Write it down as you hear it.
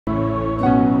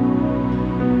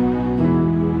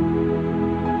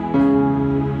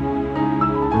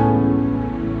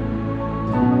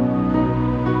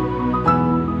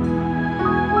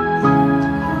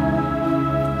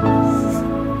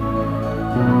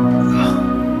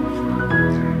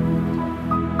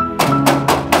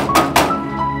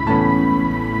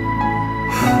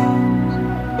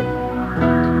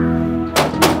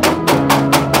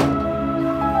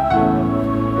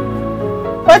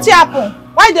What happened?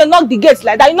 Why they knock the gates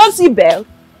like that? You not see bell?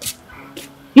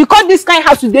 You call this kind of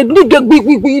house they need the big.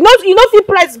 You not see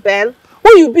press bell?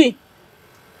 Who you be?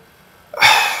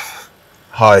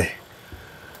 Hi,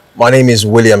 my name is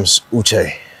Williams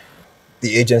Uche.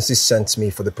 The agency sent me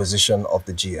for the position of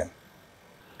the GM.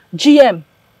 GM?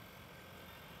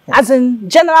 As in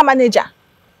general manager?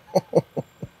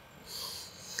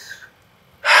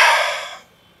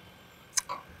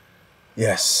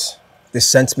 Yes, they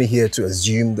sent me here to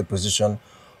assume the position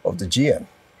of the GM.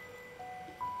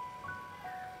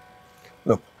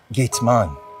 Look, gate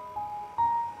man.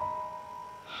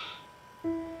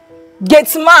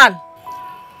 Gate man?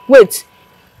 Wait.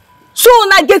 So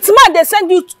now gate man they send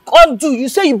you on do. You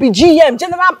say you be GM,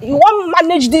 general. You want to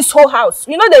manage this whole house.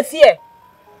 You know the fear.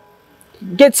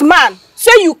 Gate man.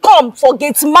 Say you come for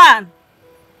gate man.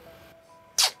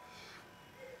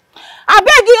 I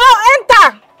beg you,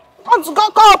 enter. Want to go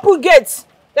call open gates.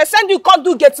 They send you come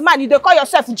do gate man. You they call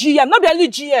yourself GM. Not be only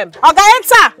GM. Okay,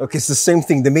 enter. Okay, it's the same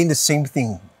thing. They mean the same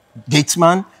thing. Gate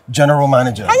man, general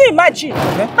manager. Can you imagine?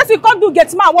 Okay. Because he can't do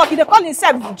gate man work. He they call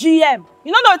himself GM.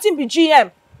 You know nothing be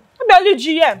GM. Not be only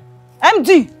GM.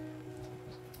 MD.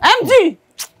 MD.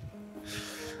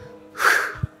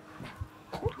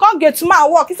 You can't get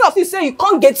man work. Instead of you say you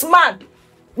can't get man.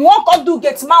 You won't come do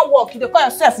get man work. You they call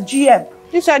yourself GM.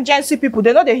 These agency people,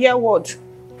 they know they hear word.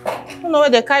 I don't know where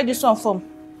they carry this one from.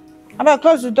 I better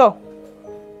close the door.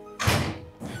 I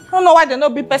don't know why they no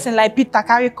big person like Peter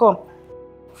carry come.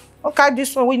 Okay,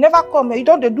 this one we never come. You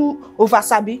don't they do over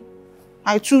sabi.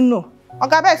 I too know.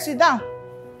 Oga, better sit down.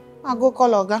 I'll go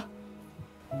call Oga.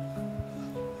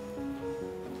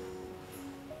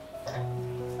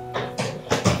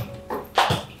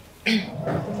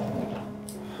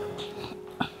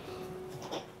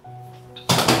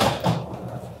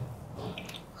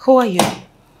 Who are you?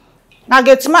 Now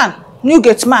gate man, new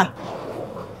gate man.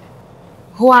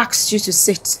 Who asked you to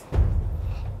sit?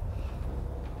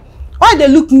 Why they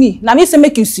look me? Now me say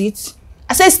make you sit.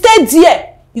 I say stay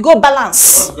there. You go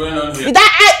balance. What's going on here? Did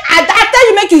I tell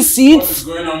you make you sit? What is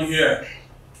going on here?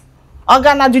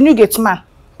 Oga, now the new gate man.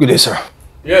 Good day, sir.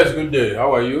 Yes, good day.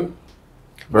 How are you?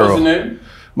 Very What's the well. name?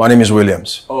 My name is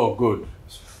Williams. Oh, good.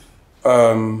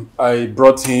 I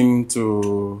brought him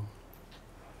to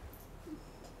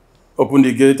open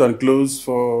the gate and close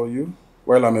for you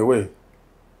while I'm away.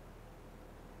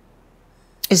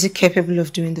 Is he capable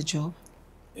of doing the job?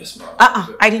 Yes, ma'am.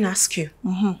 I didn't ask you.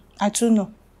 I too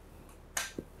know.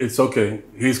 It's okay.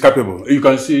 He's capable. You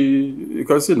can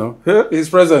see now. He's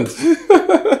present.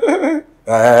 Good.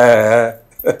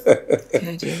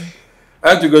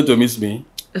 Aren't you going to miss me?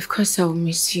 Of course I'll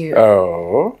miss you.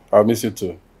 Oh, I'll miss you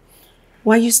too.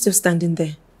 Why are you still standing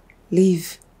there?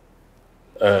 Leave.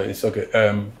 It's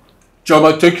okay.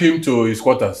 Choma, take him to his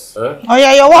quarters. Oh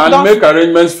yeah, your work and done. make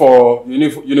arrangements for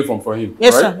uniform for him.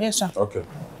 Yes, right? sir. Yes, sir. Okay.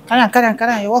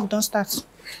 Carry on. Your work don't start.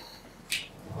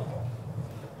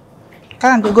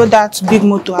 Carry on, they go that big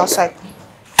motor outside.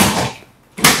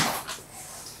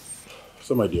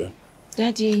 So, my dear.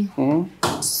 Daddy,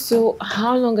 so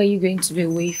how long are you going to be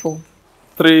away for?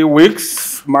 3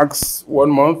 weeks, max 1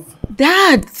 month.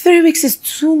 Dad, 3 weeks is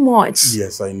too much.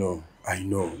 Yes, I know.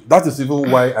 That is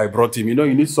even why I brought him. You know,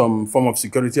 you need some form of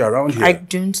security around here. I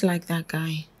don't like that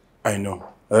guy. I know.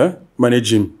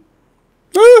 Manage him.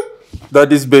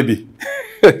 Daddy's baby.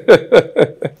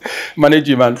 Manage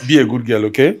him and be a good girl,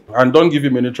 okay? And don't give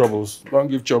him any troubles. Don't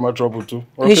give Choma trouble too.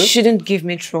 Okay? You shouldn't give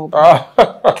me trouble. I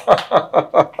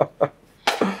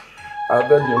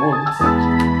bet you won't.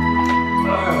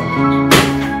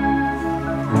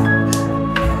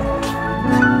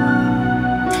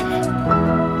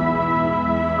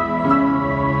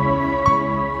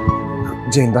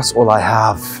 Jane, that's all I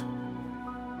have.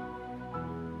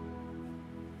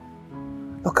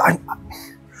 Look,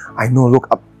 I know, look,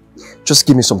 just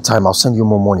give me some time. I'll send you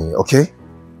more money, okay?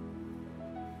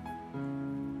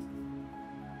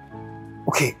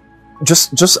 Okay,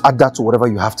 just add that to whatever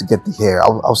you have to get the hair.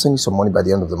 I'll send you some money by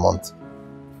the end of the month.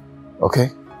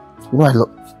 Okay? You know I love...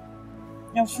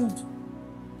 Your food.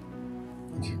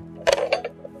 Thank you.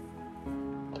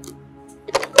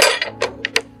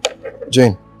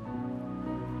 Jane.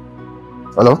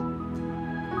 Hello?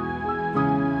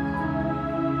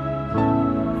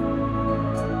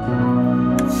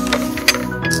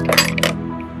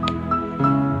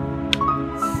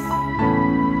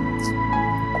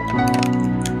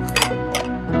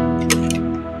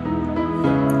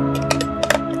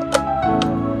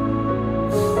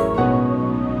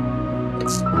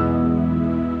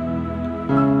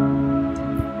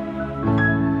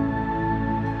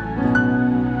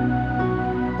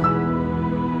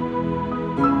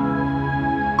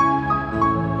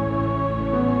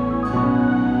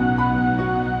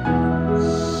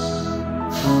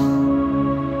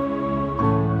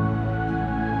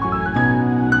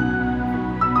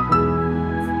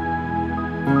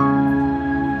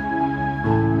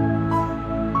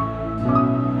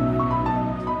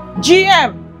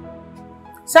 GM.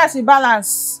 Sassy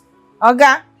balance.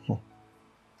 Oga.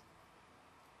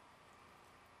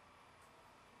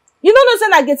 You don't know say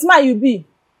na get man you be.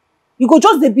 You go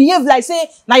just dey behave like say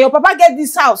na your papa get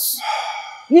this house.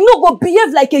 You no go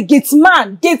behave like a gate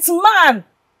man. Gate man.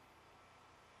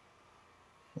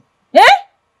 Eh?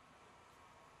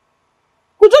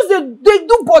 You just dey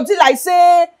do body like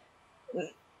say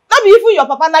not be even your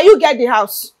papa, now you get the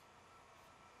house.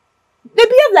 They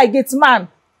behave like gate man.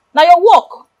 Now your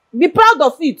work. Be proud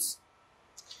of it.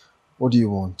 What do you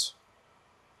want?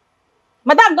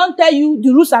 Madam don't tell you the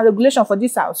rules and regulations for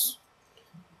this house.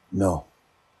 No.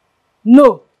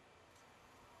 No.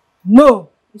 No.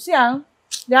 You see,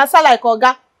 they answer like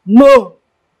Oga. No.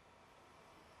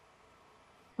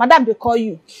 Madam, they call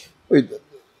you. Wait,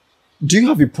 do you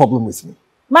have a problem with me?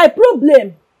 My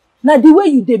problem, now the way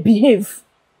you they behave.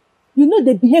 You know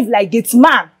they behave like gate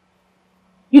man.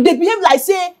 You they behave like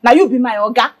say, now you be my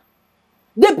Oga.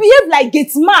 They behave like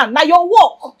gate man. Now your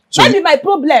work. So That be my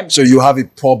problem. So you have a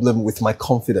problem with my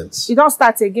confidence? You don't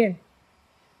start again.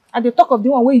 At the talk of the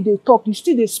one where you talk, you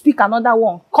still they speak another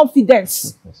one.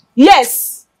 Confidence.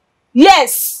 Yes.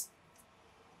 Yes.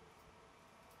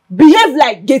 Behave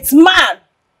like gate man.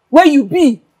 Where you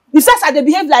be. You says I they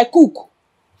behave like cook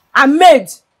and maid.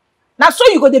 Now so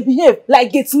you go they behave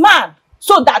like gate man.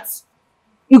 So that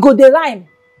you go they rhyme.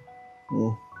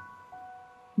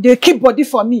 They keep body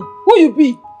for me. Who you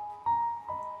be?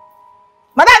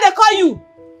 Madam, they call you.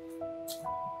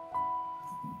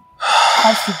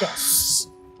 Confidence.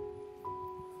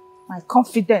 My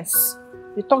confidence.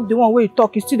 You talk the one way you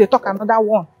talk, you still they talk another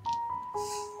one.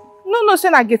 No, say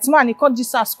na get man, he can't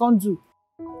this ass can't do.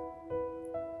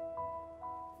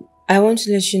 I want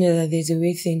to let you know that there's a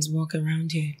way things work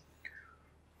around here.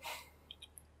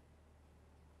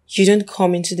 You don't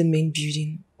come into the main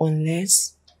building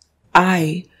unless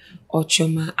I or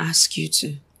Choma ask you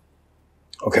to.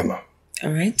 Okay, ma.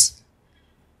 Alright?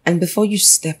 And before you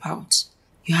step out,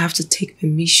 you have to take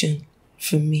permission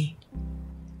from me.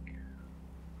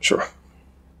 Sure.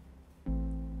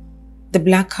 The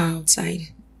black car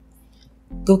outside.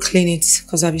 Go clean it,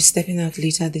 because I'll be stepping out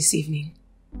later this evening.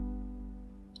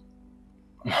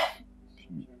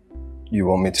 You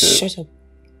want me to... Shut up.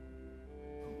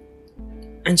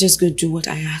 And just go do what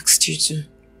I asked you to.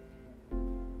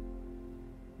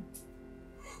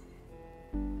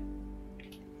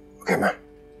 Okay, ma'am.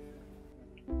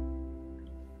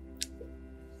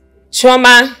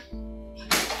 Choma.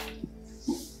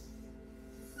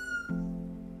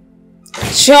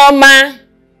 Choma.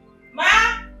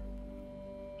 Ma!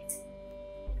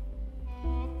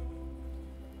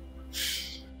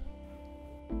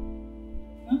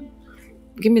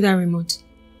 Give me that remote.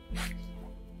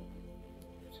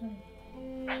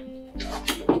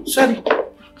 Sorry.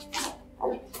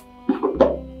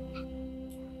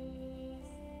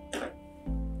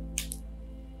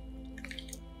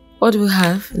 What do we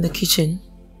have in the kitchen?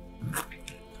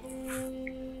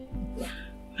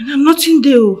 Madam, nothing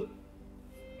there. Oh.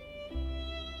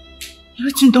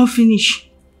 Everything don't finish.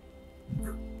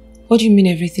 What do you mean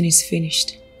everything is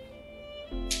finished?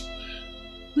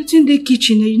 What's in the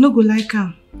kitchen? You no go like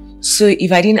am. So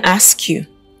if I didn't ask you,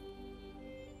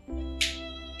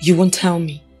 you won't tell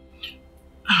me?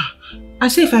 I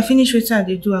say if I finish what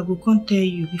I do, I go come tell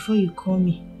you before you call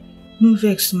me. No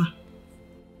vex, ma.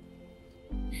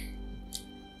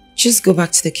 Just go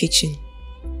back to the kitchen.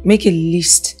 Make a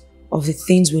list of the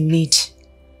things we need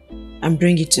and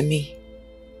bring it to me.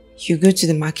 You go to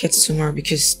the market tomorrow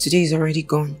because today is already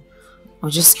gone. I'll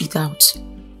just eat out.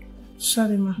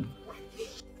 Sorry, ma.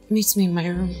 Meet me in my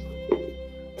room.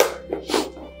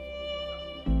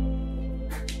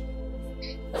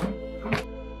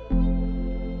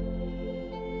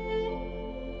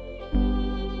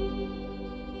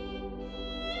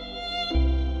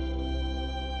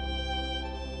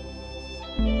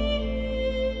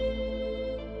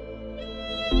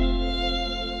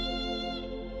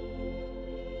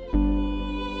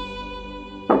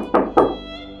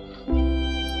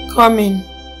 Come in.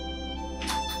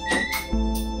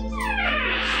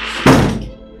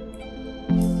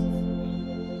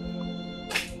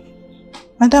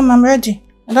 Madam, I'm ready.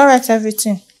 I don't write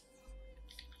everything.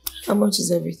 How much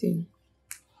is everything?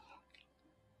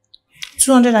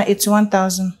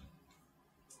 281,000.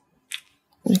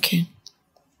 Okay.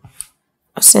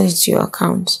 I'll send it to your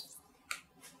account.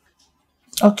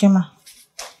 Okay, ma.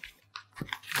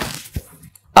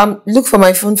 Look for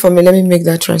my phone for me. Let me make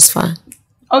that transfer.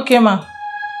 Okay, ma.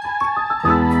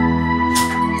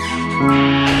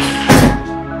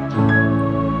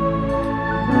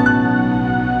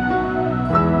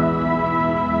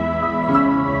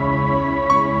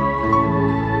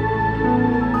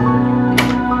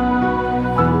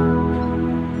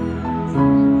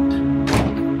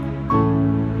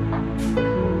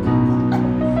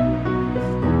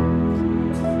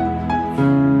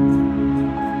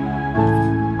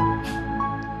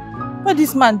 Where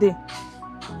this man dey?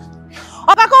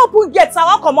 Oga go open gates, I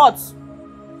wan comot.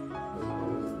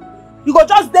 You go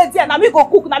just dey there, na me go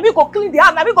cook, na me go clean the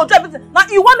house, na me go do everything. Now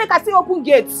you wan make I still open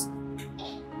gates?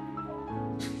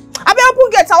 I be open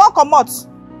gates, I wan comot.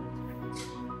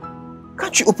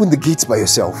 Can't you open the gates by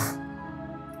yourself?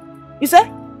 You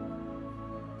say?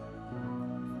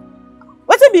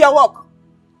 Wetin be your work?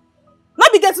 No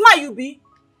be gate man you be.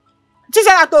 Teach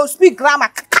her to speak grammar.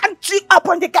 Can't you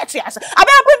open the gate? I be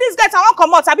open this gate, I wan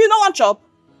comot. I be no wan chop.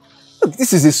 Look,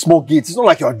 this is a small gate. It's not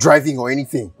like you're driving or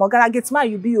anything. Oga, na gate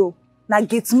man you be, oh. Na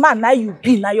gate man, na you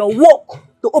be. Na your work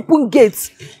to open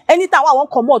gates. Anytime I wan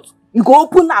comot, you go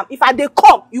open them. If I dey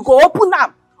come, you go open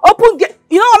them. Open gate.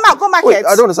 You know what, man? Go market. Wait,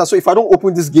 I don't understand. So if I don't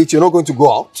open this gate, you're not going to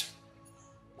go out?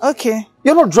 Okay.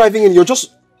 You're not driving in. You're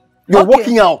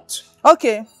walking out.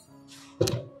 Okay.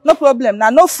 No problem.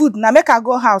 Now no food. Now make her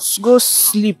go house, go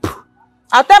sleep.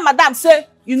 I'll tell madam say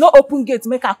you no open gate,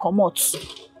 make her come out.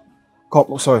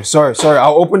 Come, sorry.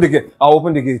 I'll open the gate. I'll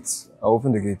open the gate.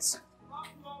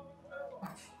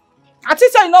 I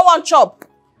think say you no want chop.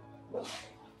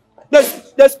 They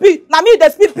speak. Now me they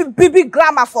speak big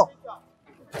grammar for.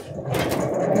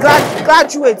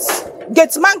 Graduates.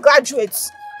 Gate man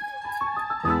graduates.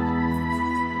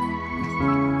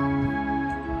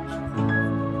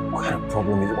 What kind of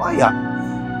problem is it?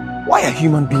 Why are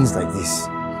human beings like this?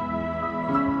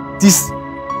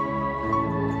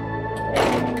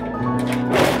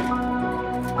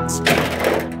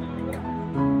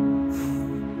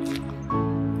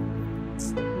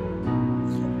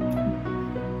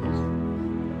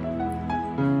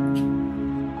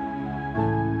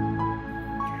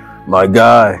 My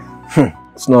guy,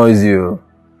 it's not easy.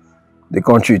 The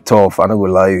country tough, I don't go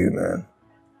lie you, man.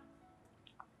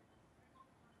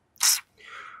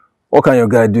 What can your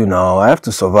guy do now? I have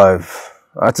to survive.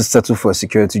 I have to settle for a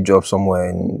security job somewhere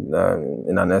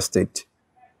in an estate.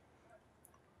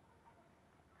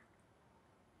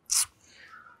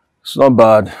 It's not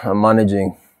bad. I'm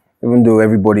managing. Even though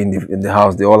everybody in the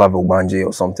house, they all have a Obanje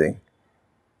or something.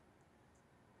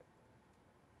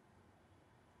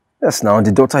 Yes, now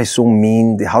the daughter is so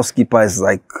mean. The housekeeper is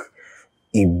like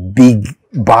a big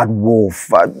bad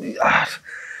wolf. I don't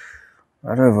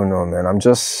even know, man. I'm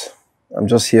just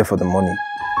here for the money.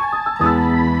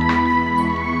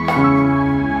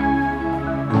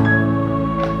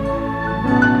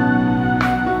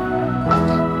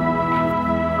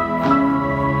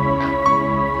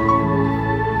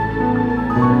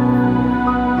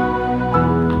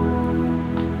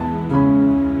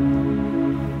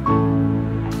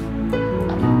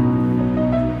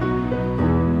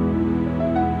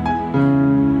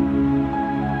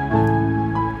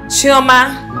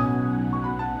 Chioma.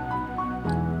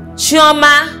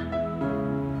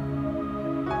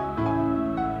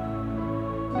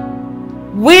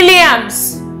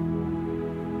 Williams.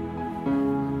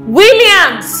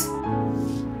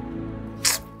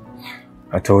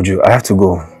 I told you, I have to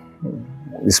go.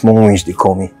 The small winch, they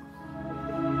call me.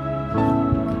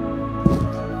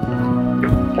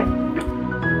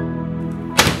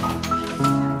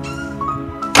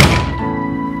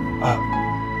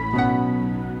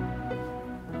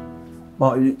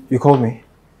 Ma, you called me?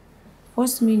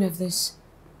 What's the meaning of this?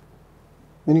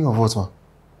 Meaning of what, ma?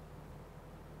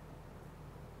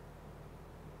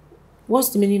 What's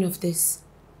the meaning of this?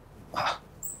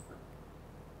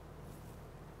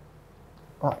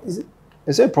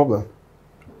 Is there a problem?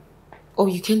 Oh,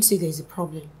 you can't say there's a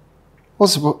problem.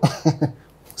 What's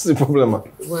the problem, ma?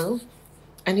 Well,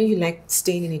 I know you like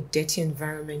staying in a dirty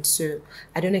environment, so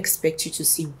I don't expect you to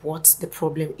see what the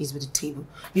problem is with the table.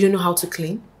 You don't know how to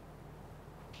clean?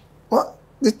 What?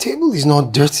 The table is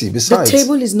not dirty, besides. The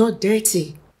table is not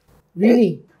dirty.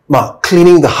 Really? Ma,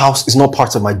 cleaning the house is not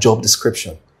part of my job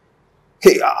description.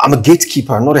 Hey, I'm a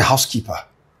gatekeeper, not a housekeeper.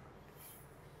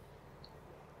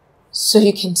 So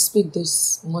you can speak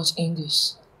this much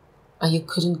English and you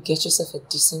couldn't get yourself a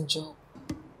decent job?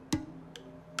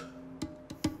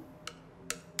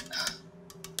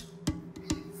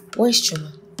 Where's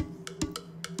Chuma?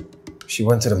 She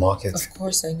went to the market. Of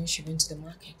course I know she went to the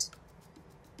market.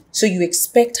 So you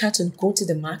expect her to go to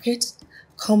the market,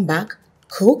 come back,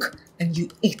 cook, and you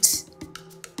eat?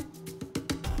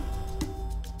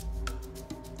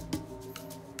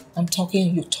 I'm talking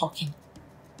and you're talking.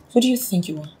 Who do you think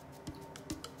you are?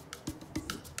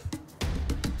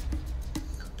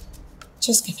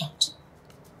 Just get out.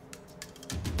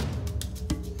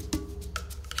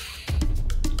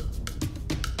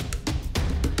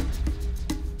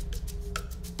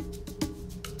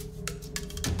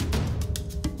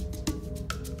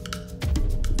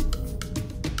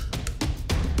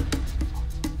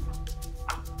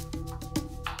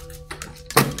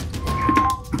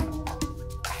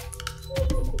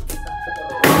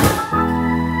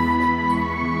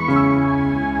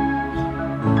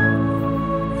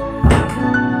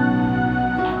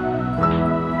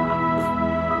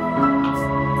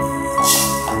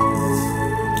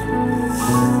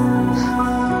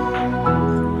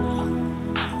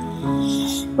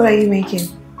 What are you making?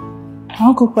 I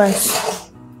want to cook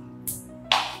rice.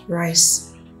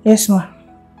 Rice? Yes, ma.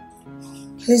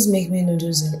 Please make me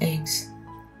noodles and eggs.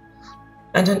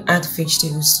 And don't add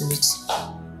vegetables to it.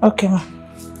 Okay, ma.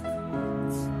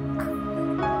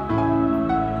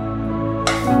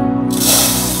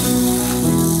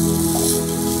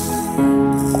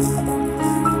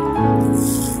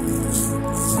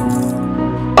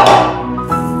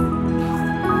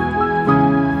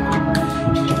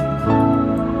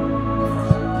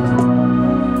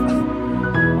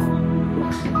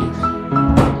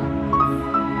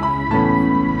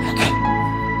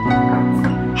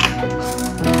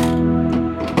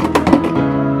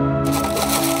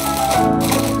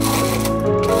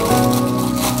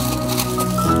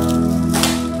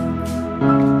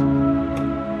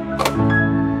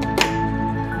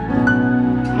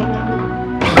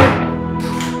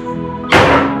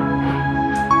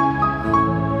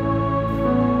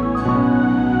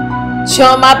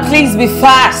 Chioma, please be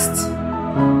fast.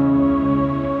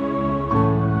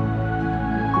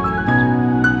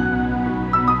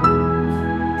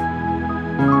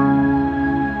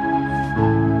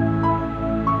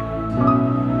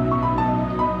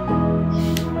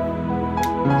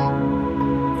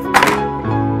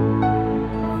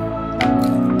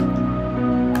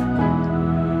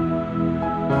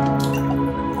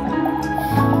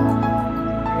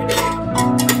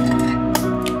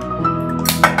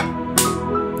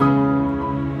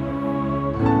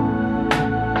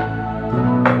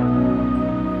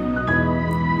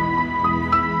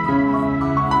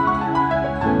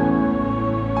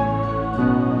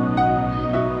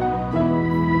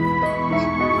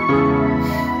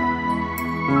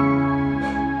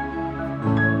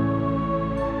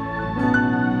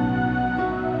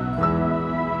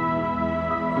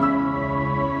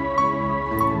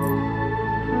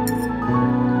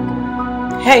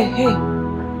 Hey.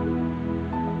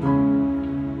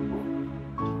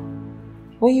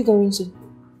 Where are you going to?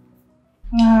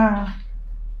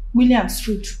 William's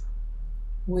food.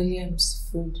 William's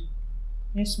food?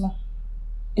 Yes, ma.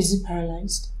 Is he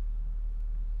paralyzed?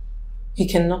 He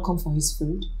cannot come for his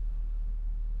food?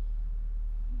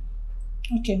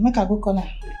 Okay, make a go corner.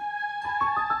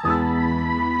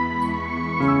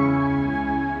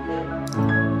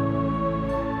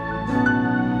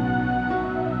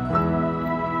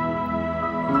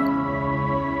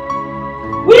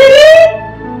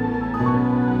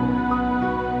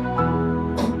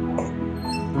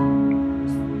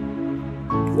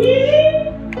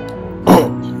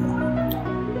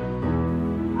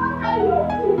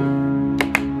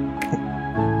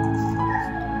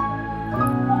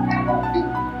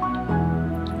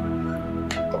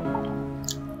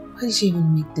 Why did she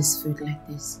even make this food like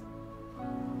this?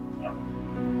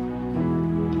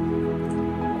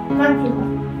 Thank you.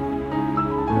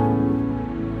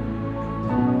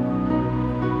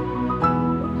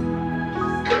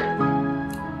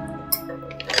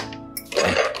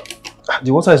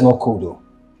 The water is not cold though.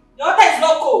 The water is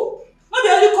not cold. Not the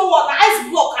only cold water, ice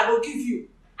block I will give you.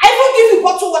 I even give you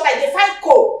bottled water, they find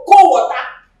cold water.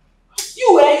 You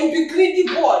be greedy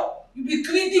boy. You be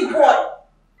greedy boy.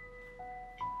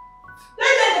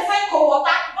 They find cold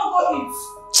water, don't go eat.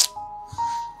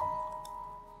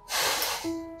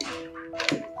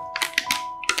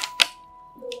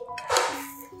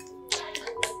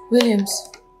 Williams.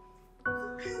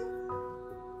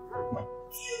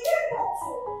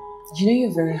 You know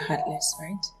you're very heartless,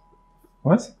 right?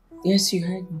 What? Yes, you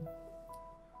heard me.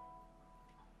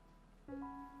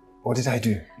 What did I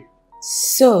do?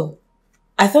 So,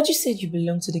 I thought you said you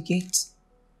belonged to the gate.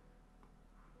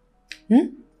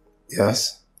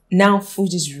 Yes. Now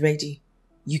food is ready.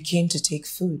 You came to take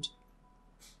food.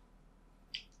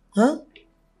 Huh?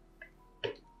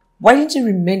 Why didn't you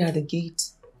remain at the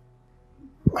gate?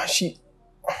 She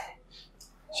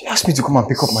asked me to come and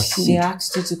pick up my food. She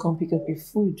asked you to come pick up your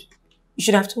food. You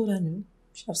should have told her no. You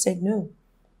should have said no.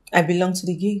 I belong to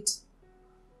the gate.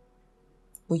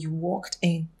 But you walked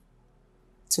in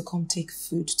to come take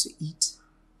food to eat.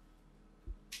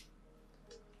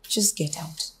 Just get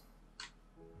out.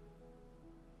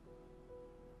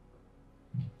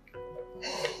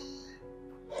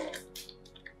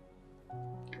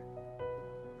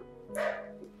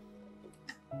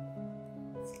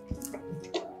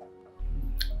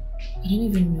 I don't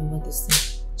even know what this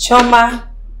is. Chioma!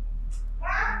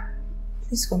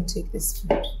 Please come take this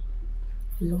food. I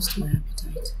lost my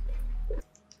appetite.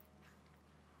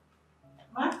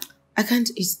 What? I can't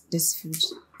eat this food.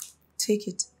 Take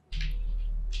it.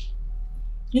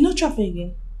 You no chop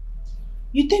again.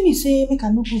 You tell me say make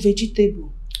I no put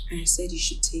vegetable. And I said you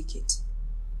should take it.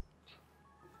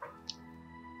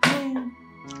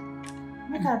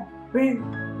 Make her bring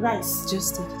rice.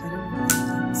 Just take it. I don't want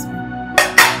anything. It's fine.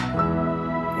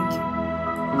 Thank you.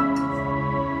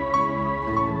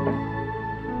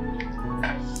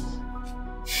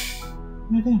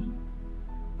 Madam,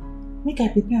 make I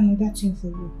prepare another thing for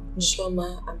you.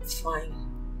 Shoma, I'm fine.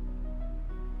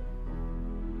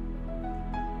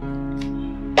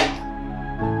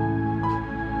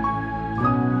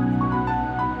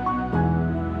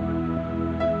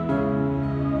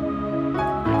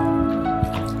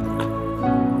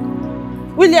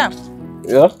 William.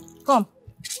 Yeah? Come.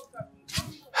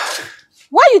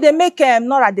 Why you dey make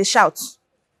Nora dey shout?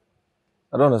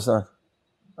 I don't understand.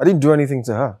 I didn't do anything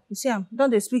to her. You see, don't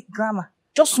they speak grammar?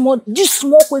 Just small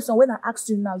question when I ask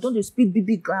you now, don't they speak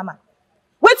big grammar?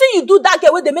 Wait till you do that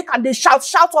girl when they make her they shout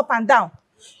up and down.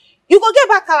 You go get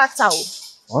bad character. Oh.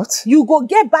 What? You go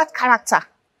get bad character.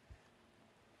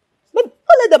 Maybe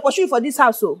don't let them pursue you for this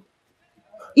house. Oh.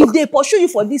 If they pursue you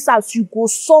for this house, you go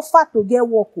suffer to get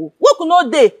work. Oh. Work no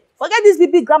day. Forget this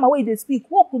big grammar where they speak.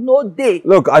 Work no day.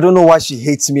 Look, I don't know why she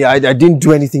hates me. I didn't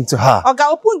do anything to her. Okay,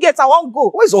 open gates, I won't go.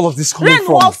 Where's all of this coming Rain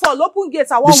from? won't fall, open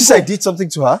gates, I won't go. Did she say I did something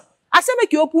to her? I say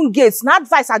make you open gates. No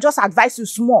advice, I just advise you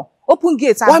small. Open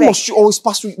gates, Why must you always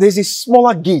pass through? There's a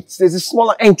smaller gate. There's a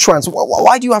smaller entrance.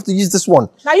 Why do you have to use this one?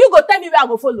 Now you go tell me where I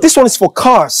go follow. This one is for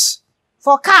cars.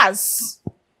 For cars.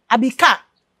 I be car.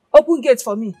 Open gates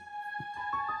for me.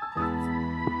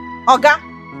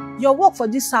 Oga, your work for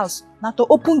this house now to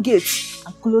open gates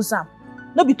and close them.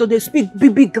 No be to dey speak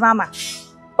big grammar.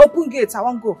 Open gates, I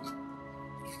won't go.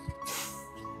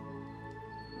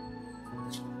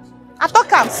 I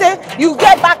talk am say you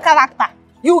get bad character.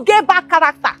 You get bad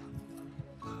character.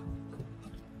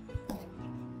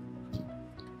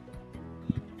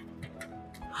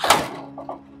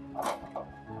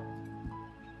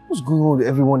 What's going on with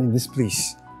everyone in this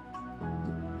place?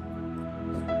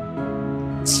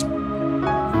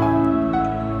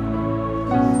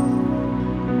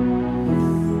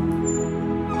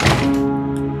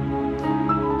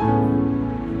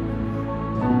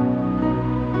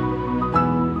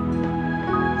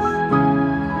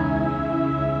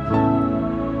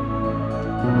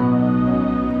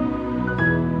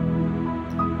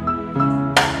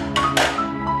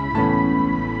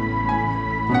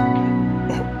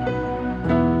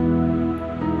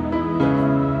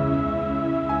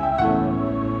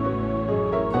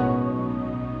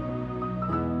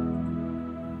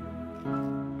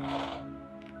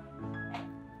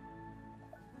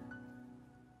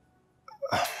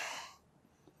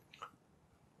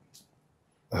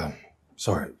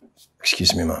 Sorry,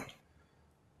 excuse me, ma'am.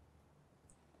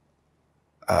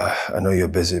 I know you're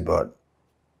busy, but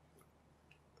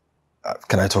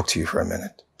can I talk to you for a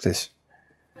minute, please?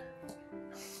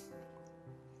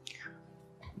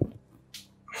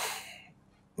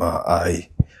 I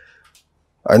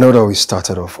know that we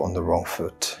started off on the wrong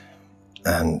foot,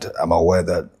 and I'm aware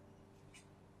that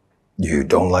you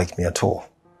don't like me at all.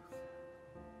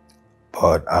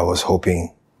 But I was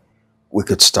hoping we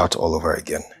could start all over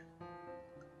again.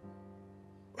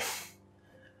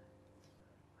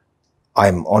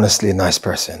 I'm honestly a nice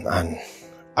person and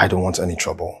I don't want any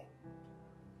trouble.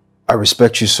 I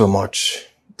respect you so much,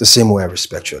 the same way I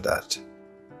respect your dad.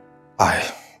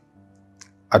 I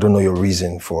don't know your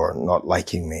reason for not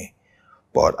liking me,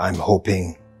 but I'm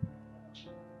hoping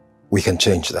we can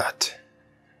change that.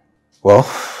 Well,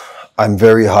 I'm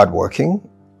very hardworking.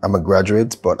 I'm a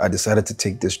graduate, but I decided to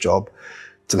take this job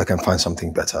till I can find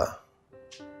something better.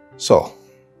 So,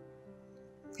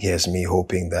 here's me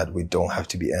hoping that we don't have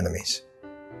to be enemies.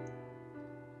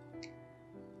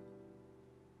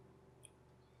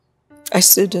 I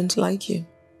still don't like you.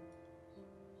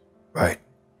 Right.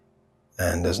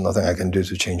 And there's nothing I can do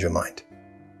to change your mind.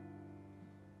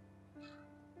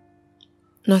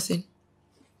 Nothing.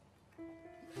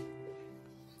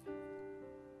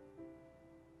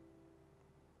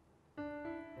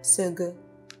 So good.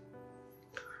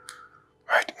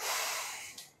 Right.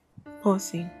 Poor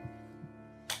thing.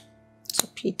 It's a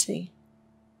pity.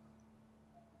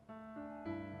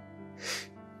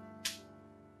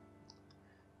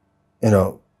 You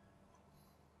know,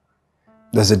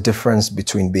 there's a difference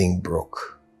between being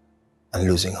broke and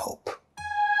losing hope.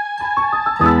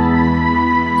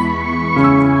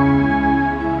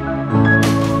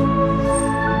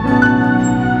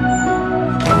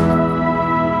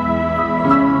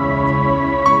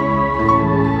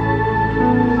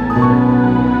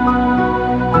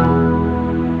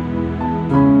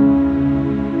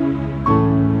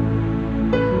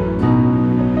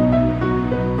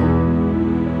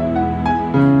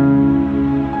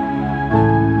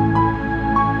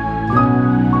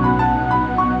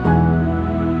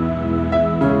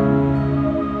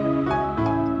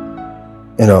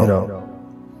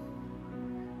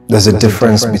 There's a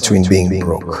difference between being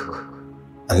broke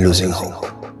and losing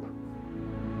hope.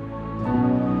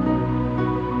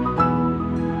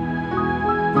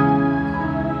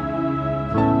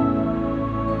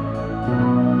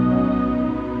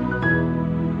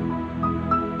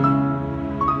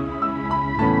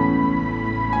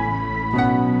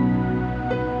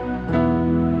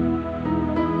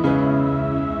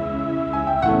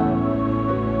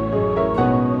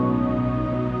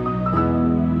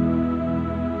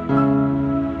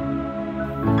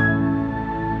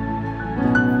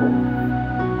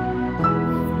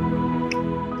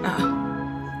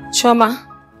 Choma,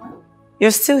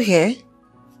 you're still here?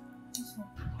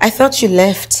 I thought you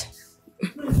left.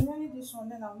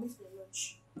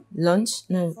 Lunch?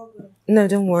 No. No,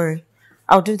 don't worry.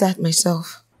 I'll do that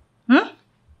myself. Hmm?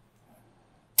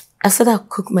 I said I'll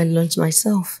cook my lunch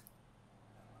myself.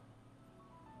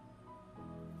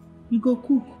 You go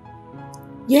cook?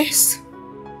 Yes.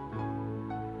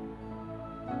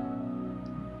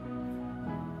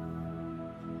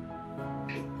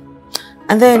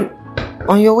 And then,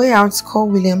 on your way out, call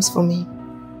Williams for me.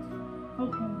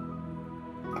 Okay.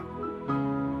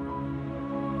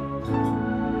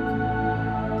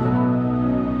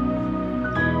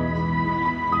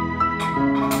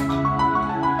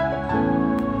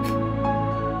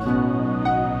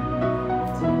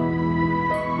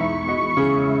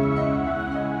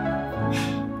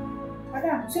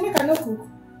 Madam, see me cannot cook.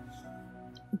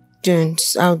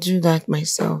 Don't. I'll do that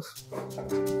myself.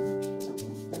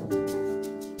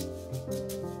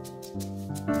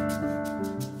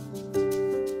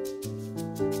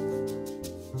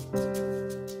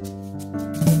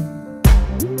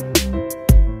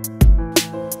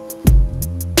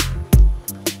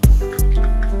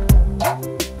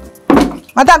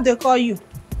 Madam, they call you.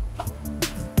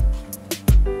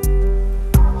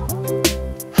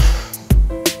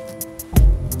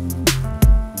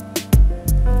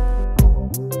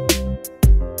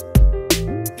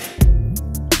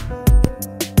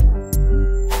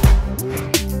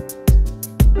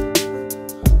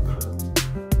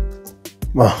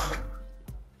 Ma,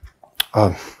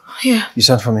 Yeah. you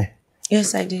sent for me?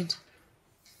 Yes, I did.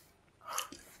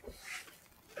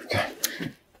 Okay.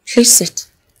 Please sit.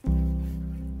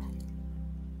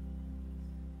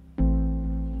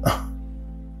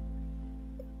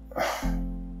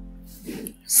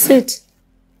 Sit.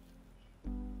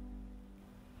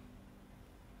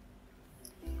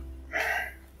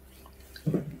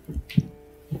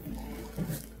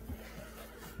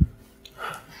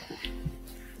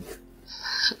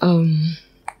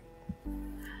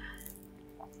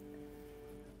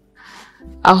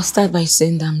 I'll start by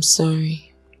saying that I'm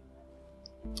sorry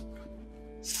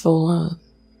for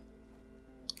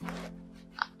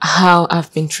how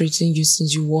I've been treating you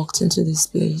since you walked into this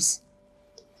place.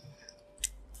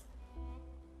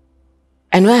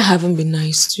 I know I haven't been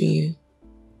nice to you.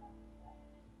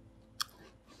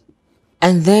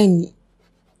 And then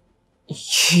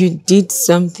you did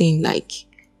something like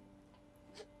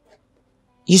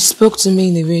you spoke to me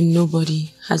in a way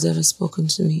nobody has ever spoken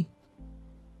to me.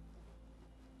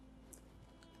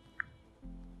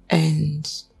 And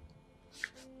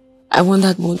I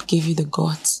wondered what gave you the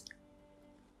guts.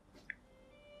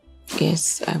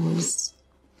 Yes,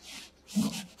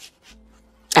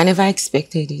 I never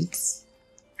expected it.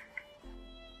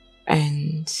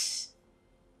 And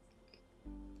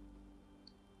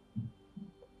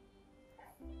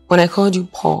when I called you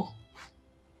Paul,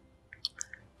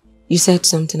 you said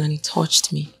something and it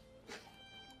touched me.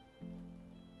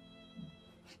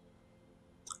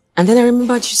 And then I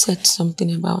remembered you said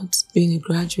something about being a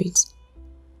graduate.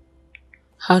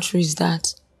 How true is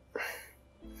that?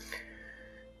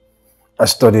 I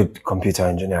studied computer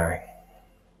engineering.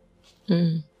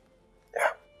 Mm. Yeah.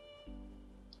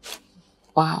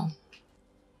 Wow.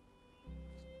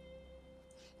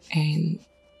 And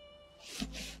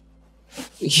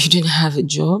you didn't have a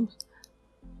job?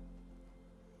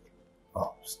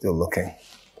 Oh, still looking.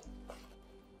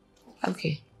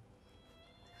 Okay.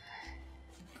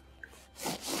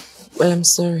 Well, I'm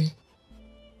sorry.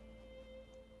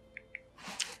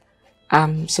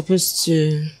 I'm supposed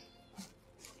to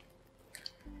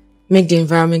make the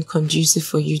environment conducive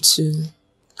for you to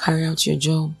carry out your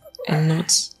job and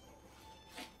not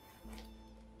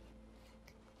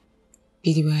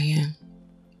be the way I am.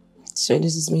 So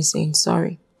this is me saying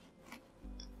sorry.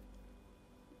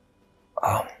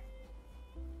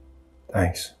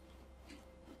 Thanks.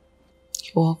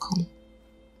 You're welcome.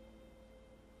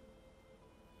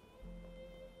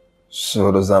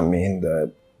 So does that mean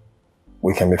that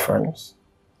we can be friends?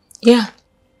 Yeah.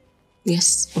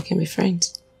 Yes, we can be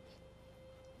friends.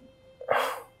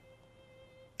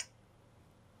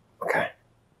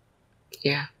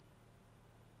 Yeah.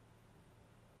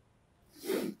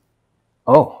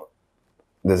 Oh,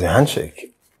 there's a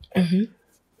handshake. Mm-hmm.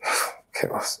 Okay,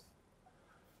 boss.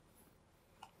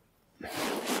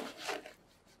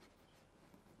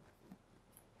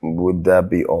 Would that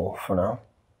be all for now?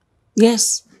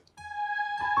 Yes.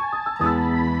 All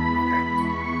right.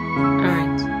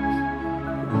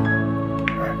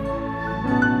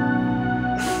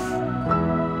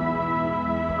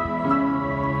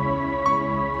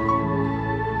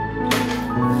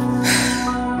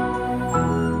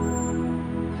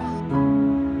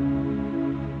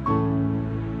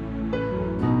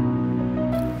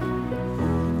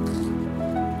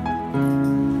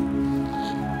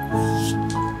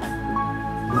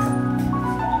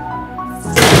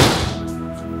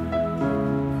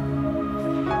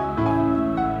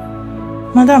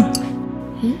 Madam,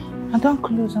 I don't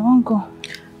close. I won't go.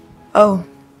 Oh,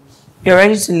 you're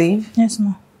ready to leave? Yes,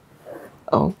 ma'am.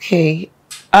 Okay.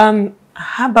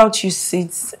 How about you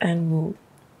sit and we'll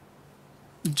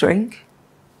drink?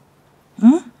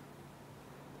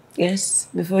 Yes,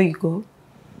 before you go.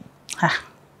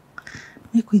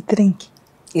 Make we drink.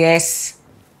 Yes.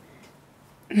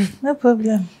 No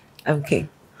problem. Okay.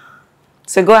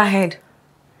 So go ahead.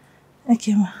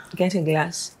 Okay, ma. Get a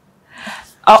glass.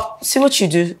 Oh, see what you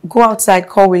do. Go outside,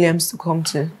 call Williams to come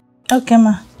too. Okay,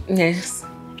 ma. Yes.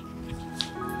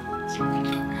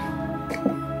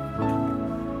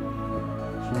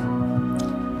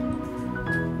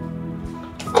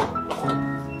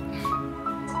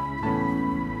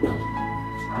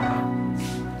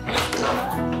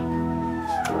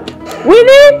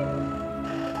 Willie!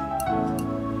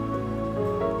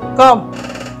 Come.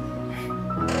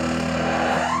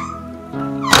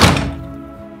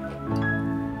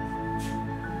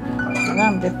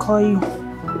 Madam, they call you.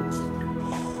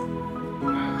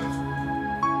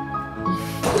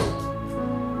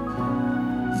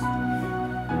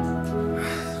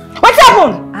 What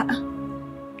happened?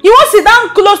 You won't sit down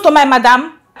close to my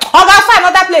madam? Or go find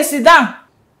another place, sit down.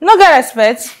 No get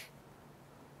respect.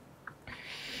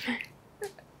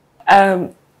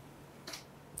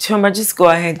 Choma, just go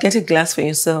ahead. Get a glass for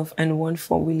yourself and one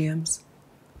for Williams.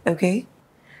 Okay?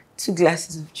 2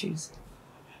 glasses of juice.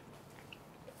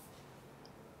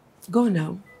 Go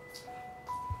now.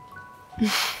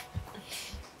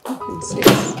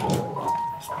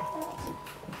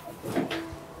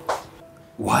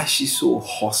 Why is she so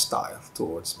hostile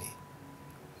towards me?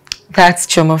 That's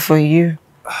Choma for you.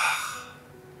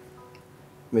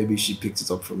 Maybe she picked it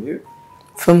up from you?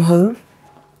 From who?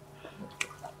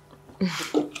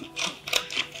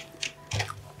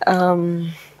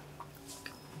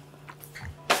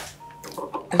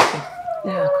 Okay.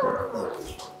 Yeah, cool.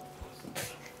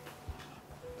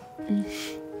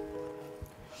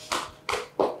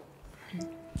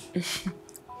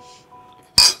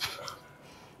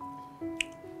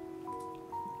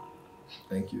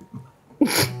 Thank you.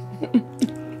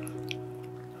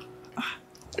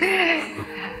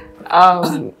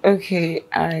 Okay,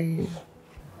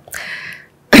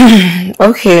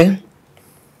 okay.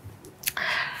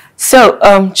 So,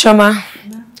 Choma,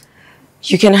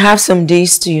 you can have some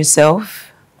days to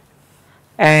yourself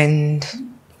and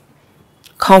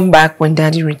come back when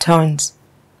Daddy returns.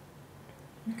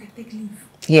 Okay, take leave.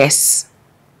 Yes.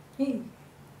 Hey.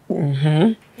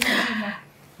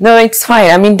 No, it's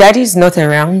fine. I mean, Daddy's not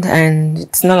around and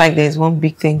it's not like there's one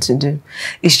big thing to do.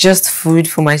 It's just food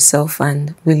for myself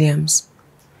and Williams.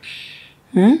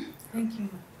 Thank you.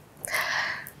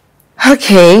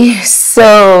 Okay,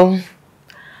 so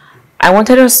I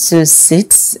wanted us to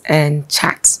sit and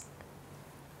chat.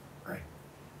 Right.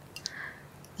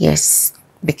 Yes,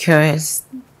 because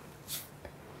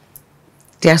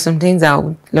there are some things I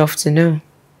would love to know.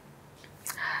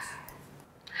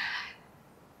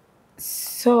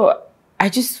 So I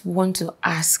just want to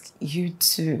ask you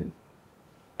to,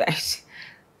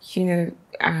 you know,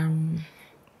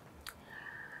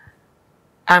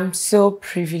 I'm so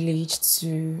privileged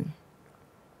to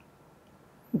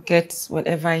get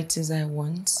whatever it is I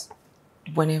want,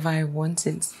 whenever I want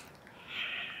it.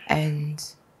 And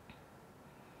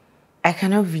I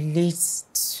cannot relate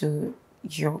to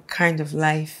your kind of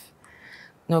life,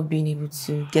 not being able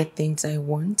to get things I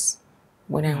want,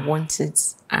 when I want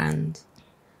it, and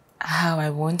how I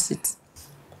want it.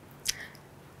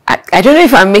 I don't know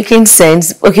if I'm making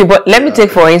sense. Okay, but let me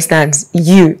take, for instance,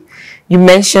 you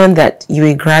mentioned that you're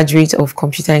a graduate of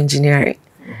computer engineering.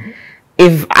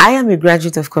 If I am a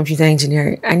graduate of computer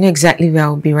engineering, I know exactly where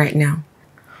I'll be right now.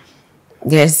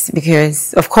 Yes,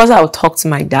 because of course I'll talk to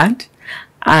my dad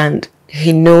and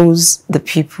he knows the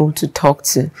people to talk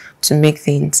to make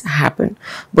things happen.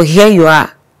 But here you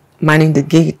are, manning the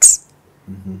gates.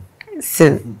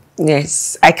 So,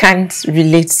 yes, I can't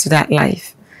relate to that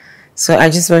life. So I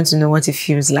just want to know what it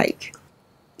feels like.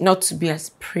 Not to be as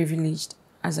privileged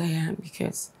as I am,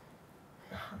 because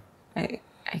I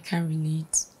can't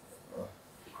relate.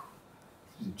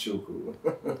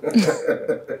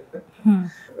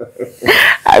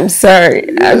 I'm sorry.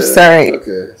 Yeah, I'm sorry.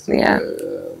 Okay. Yeah.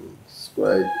 It's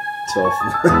quite tough.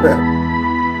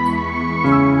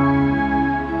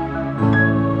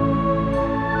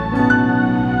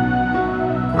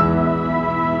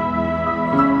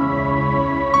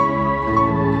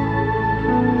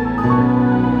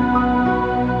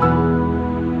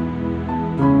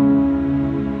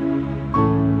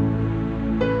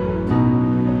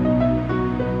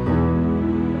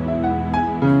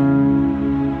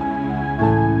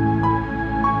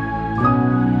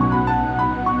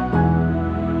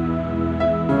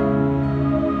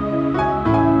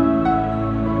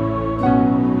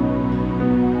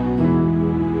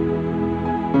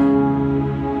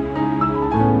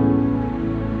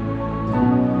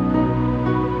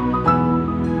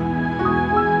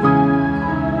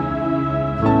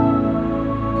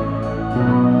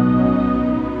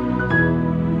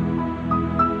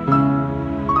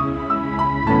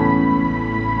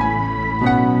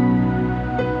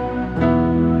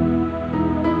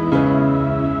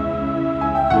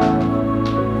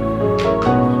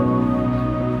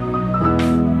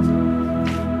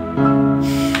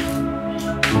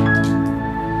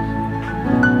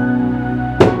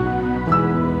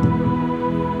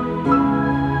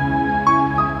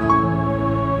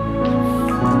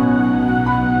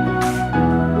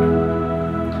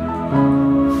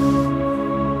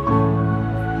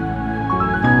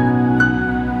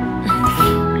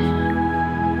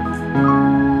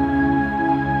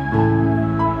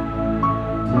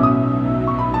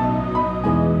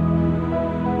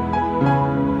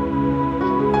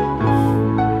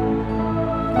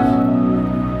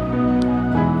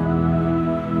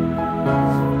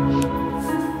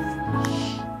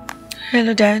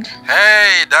 Hello, Dad.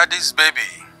 Hey, Daddy's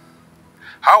baby.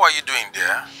 How are you doing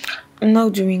there? I'm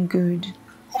not doing good.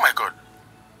 Oh my God.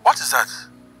 What is that?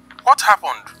 What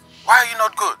happened? Why are you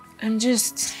not good? I'm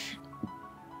just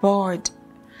bored.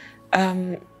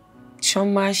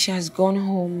 Shoma, she has gone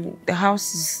home. The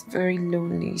house is very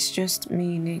lonely. It's just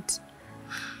me in it.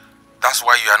 That's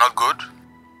why you are not good?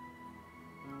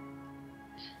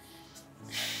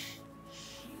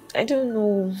 I don't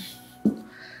know.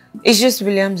 It's just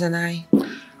Williams and I.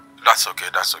 That's okay,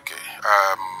 that's okay.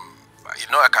 You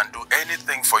know I can do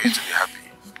anything for you to be happy.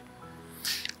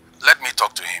 Let me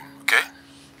talk to him, okay?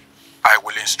 I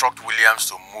will instruct Williams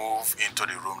to move into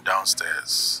the room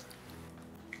downstairs.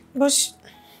 But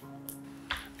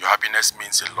Your happiness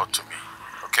means a lot to me,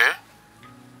 okay?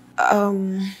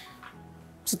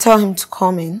 to tell him to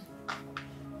come in.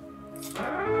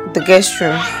 The guest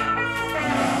room.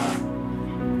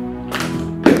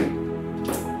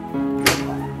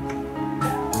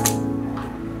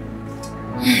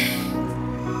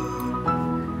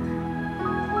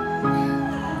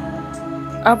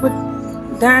 But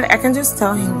Dad, I can just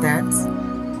tell him that.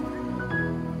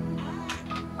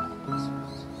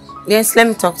 Yes, let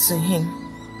me talk to him.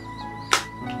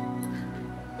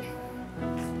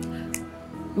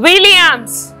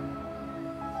 Williams!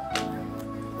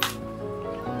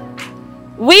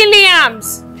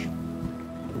 Williams!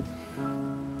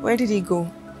 Where did he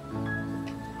go?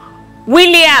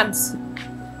 Williams!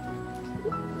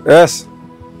 Yes.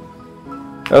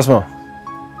 Yes, ma'am.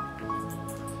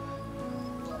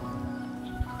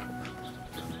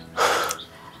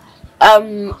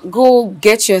 Go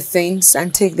get your things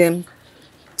and take them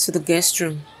to the guest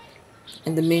room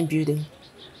in the main building.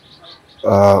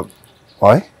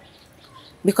 Why?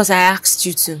 Because I asked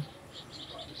you to.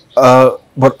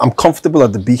 But I'm comfortable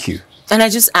at the BQ. And I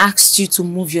just asked you to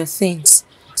move your things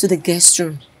to the guest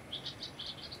room.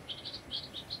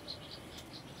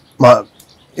 Ma,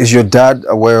 is your dad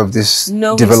aware of this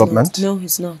development? No,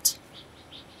 he's not.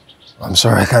 I'm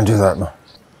sorry, I can't do that, ma.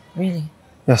 Really?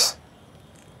 Yes.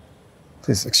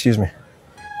 Please, excuse me.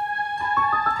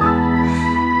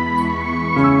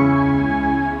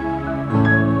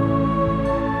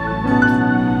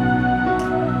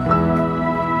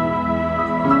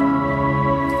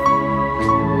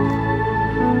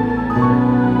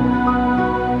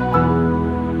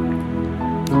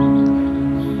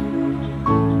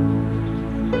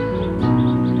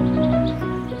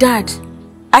 Dad,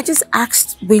 I just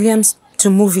asked Williams to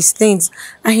move his things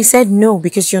and he said no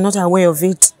because you're not aware of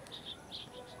it.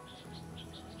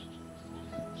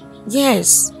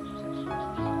 Yes.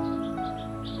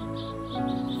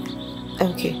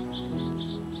 Okay.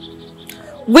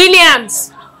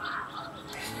 Williams!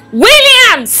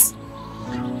 Williams!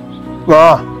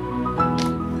 Ma!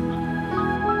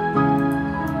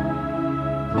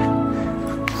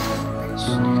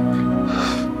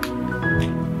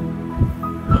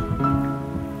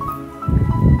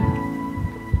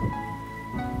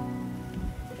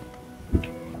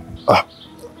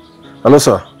 Hello,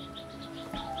 sir.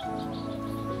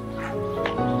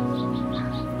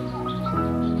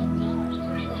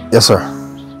 Yes, sir.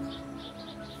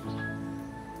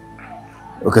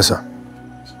 Okay, sir.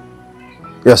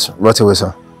 Yes, right away,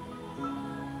 sir.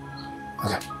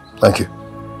 Okay, thank you.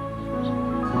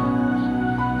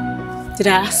 Did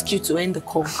I ask you to end the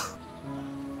call?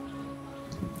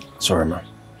 Sorry, ma'am.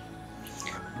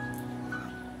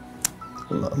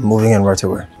 I'm moving in right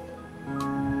away.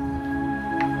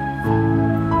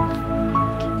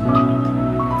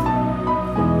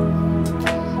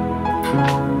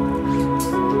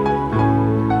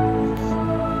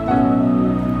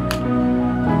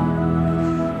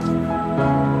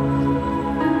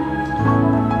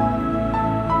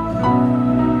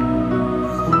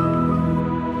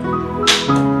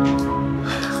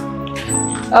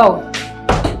 Oh.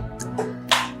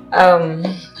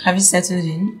 Have you settled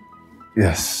in?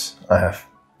 Yes, I have.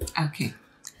 Okay.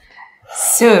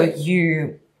 So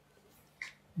you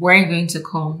weren't going to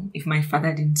come if my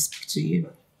father didn't speak to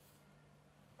you?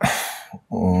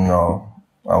 No,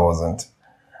 I wasn't.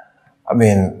 I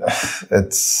mean,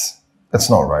 it's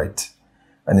not right.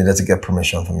 I needed to get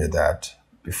permission from your dad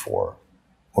before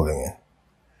moving in.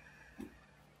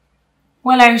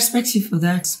 Well, I respect you for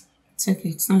that. It's okay.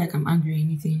 It's not like I'm angry or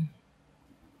anything.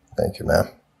 Thank you, ma'am.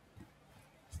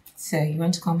 So you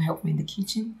want to come help me in the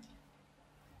kitchen?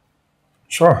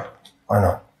 Sure, why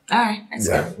not? All right, let's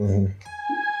go.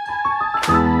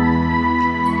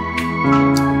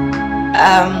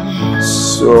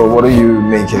 So what are you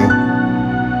making?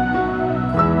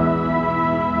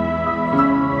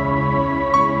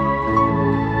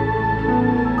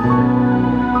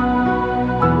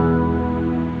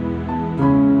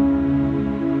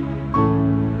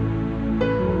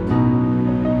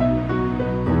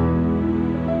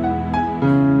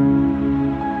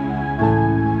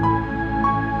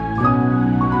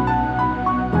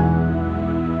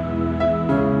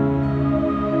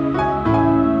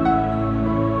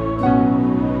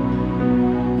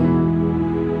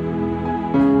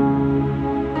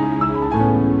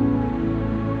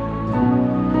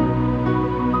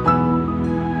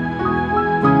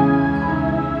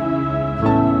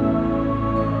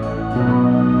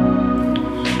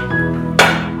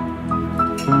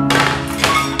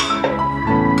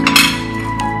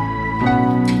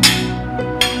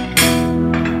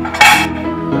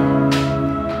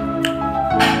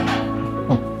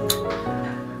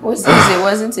 Was easy,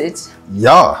 wasn't it?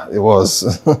 Yeah, it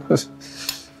was. What?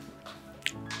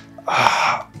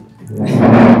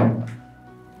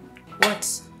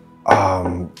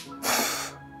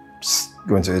 Just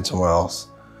going to eat somewhere else.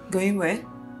 Going where?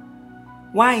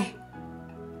 Why?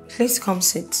 Please come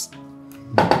sit.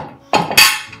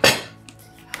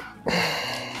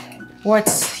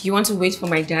 What? You want to wait for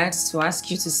my dad to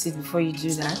ask you to sit before you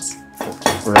do that?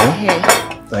 Really? Here.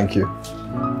 Thank you.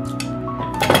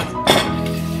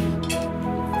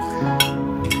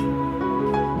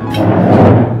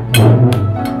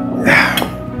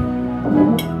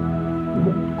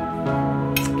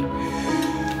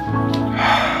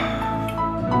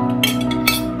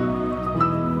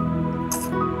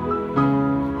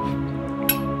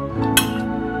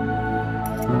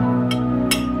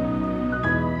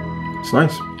 It's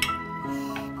nice.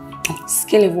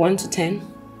 Scale of 1 to 10.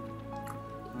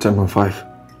 10.5.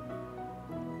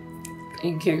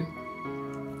 Thank you.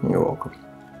 You're welcome.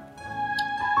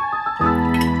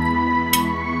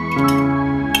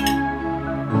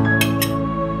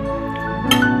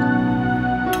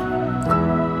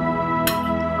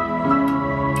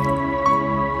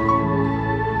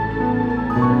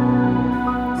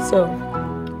 So,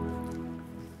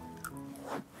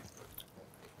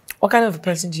 what kind of a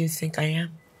person do you think I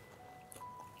am?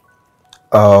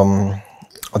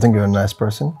 I think you're a nice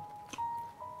person.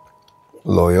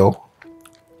 Loyal.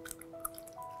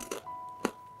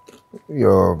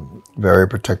 You're very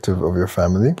protective of your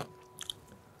family.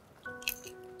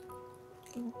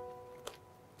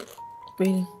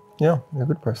 Really? Yeah, you're a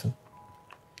good person.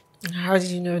 How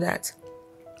did you know that?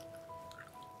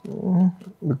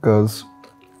 Because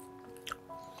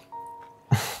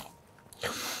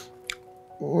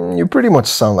you pretty much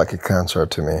sound like a Cancer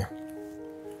to me.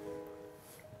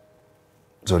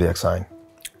 Zodiac sign.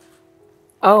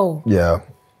 Oh. Yeah.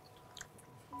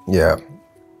 Yeah.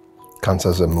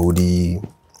 Cancers are moody,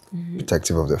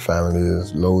 protective of their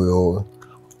families, loyal,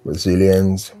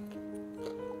 resilient.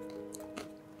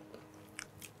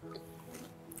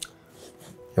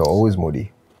 You're always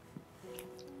moody.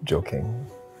 Joking.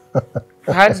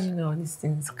 How do you know these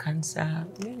things cancer?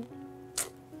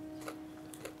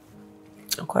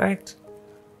 Correct?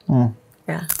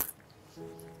 Yeah.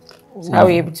 So how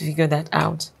were you able to figure that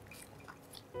out?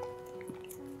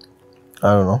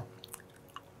 I don't know.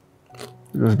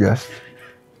 Just guess.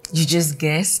 You just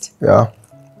guessed? Yeah.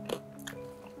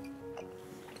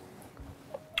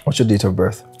 What's your date of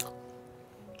birth?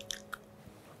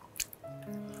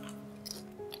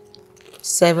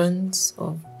 7th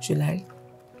of July.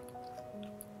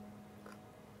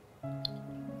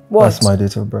 What? That's my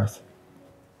date of birth.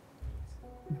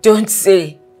 Don't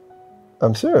say.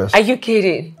 I'm serious. Are you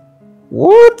kidding?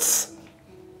 What?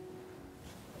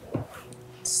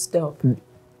 Stop. This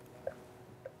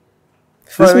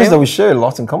For means that real? we share a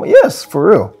lot in common. Yes, for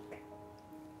real.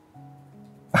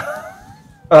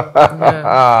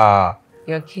 No.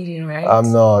 You're kidding, right?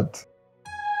 I'm not.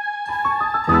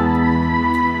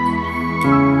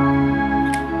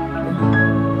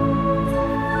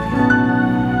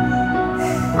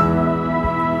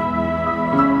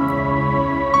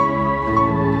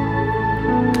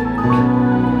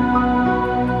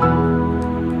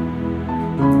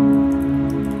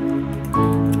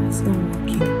 It's not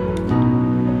working.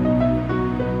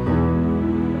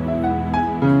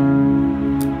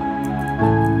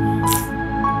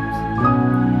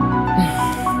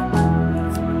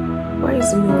 Why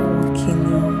is it not working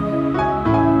now?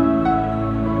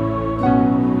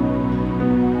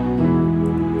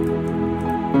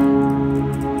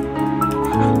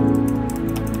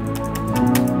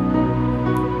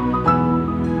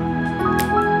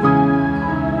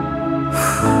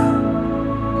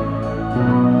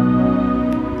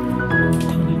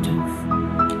 Turn it off.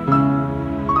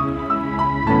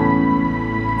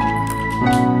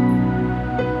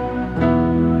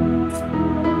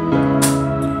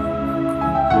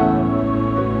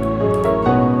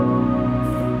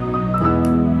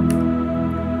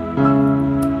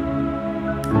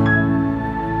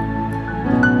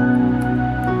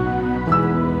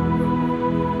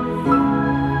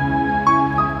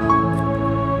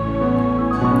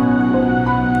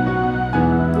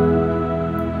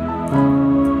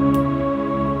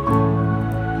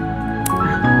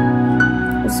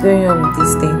 What's going on with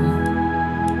this thing?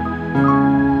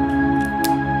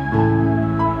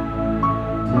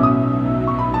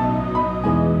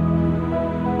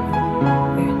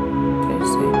 Yeah,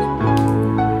 there's it.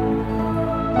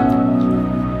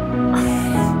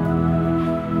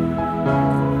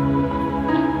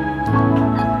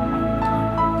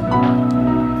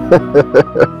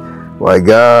 My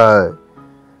God.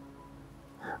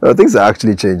 Things are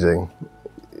actually changing.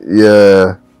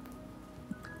 Yeah.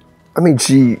 I mean,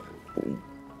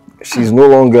 she's no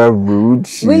longer rude.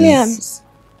 Williams,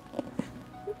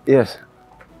 Yes.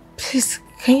 please,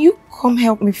 can you come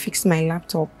help me fix my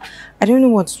laptop? I don't know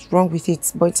what's wrong with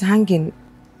it, but it's hanging.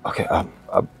 Okay, I'm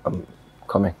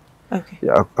coming. Okay.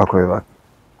 Yeah, I'll call you back.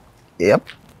 Yep.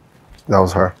 That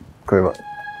was her. Call you back.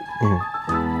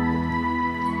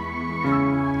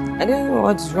 I don't know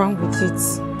what's wrong with it.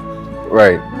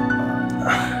 Right.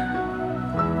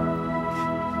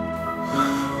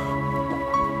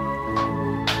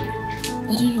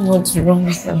 I don't know what's wrong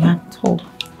with the laptop.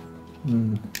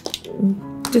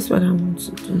 This is what I want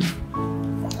to do.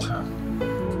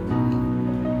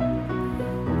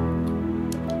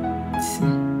 See?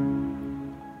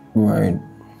 Right.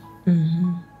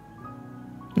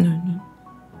 No.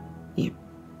 Yep.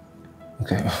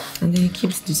 Okay. And then it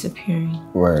keeps disappearing.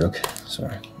 Right, okay.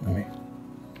 Sorry. Hold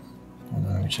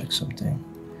on, let me check something.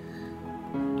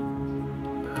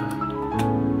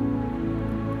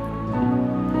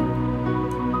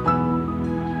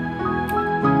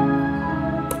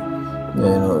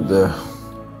 Yeah, there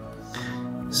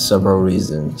are several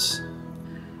reasons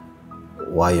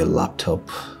why your laptop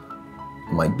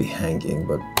might be hanging,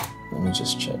 but let me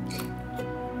just check.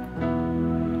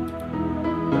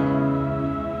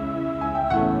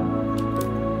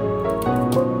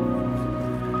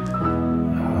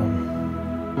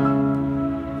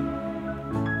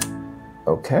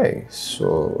 Okay,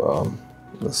 so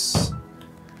let's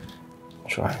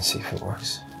try and see if it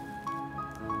works.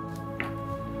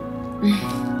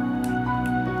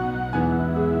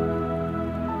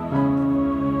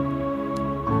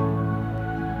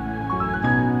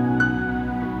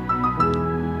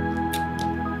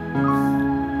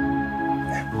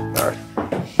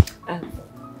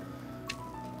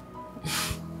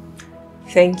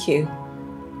 Thank you.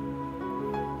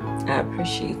 I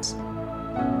appreciate.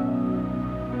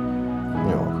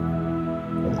 You're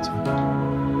welcome. Anytime.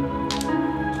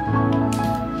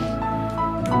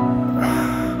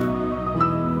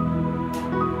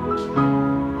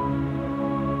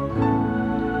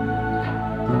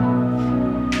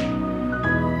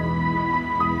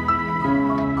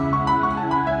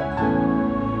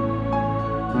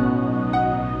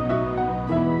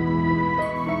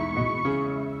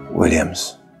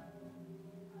 Williams,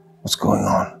 what's going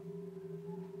on?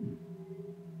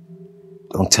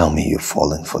 Don't tell me you've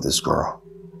fallen for this girl.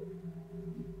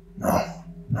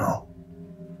 No.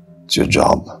 It's your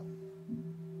job.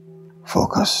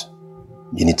 Focus.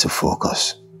 You need to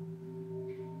focus.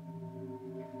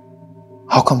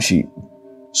 How come she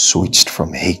switched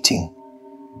from hating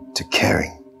to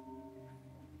caring?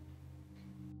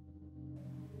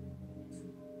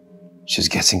 She's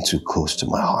getting too close to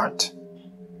my heart.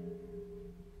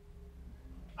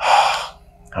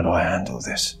 How do I handle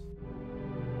this?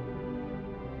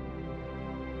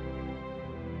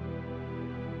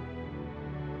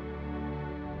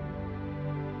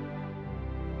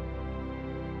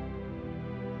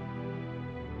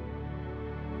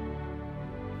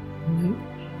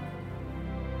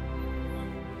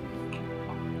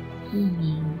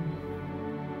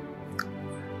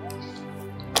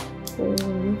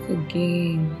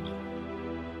 Again.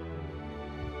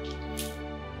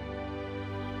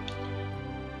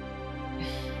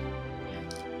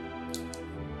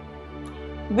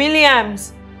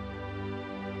 Williams.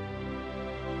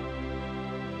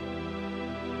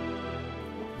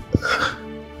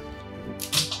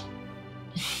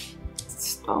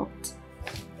 Stopped.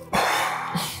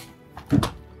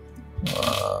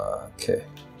 Okay.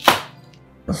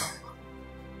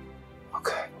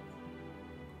 Okay.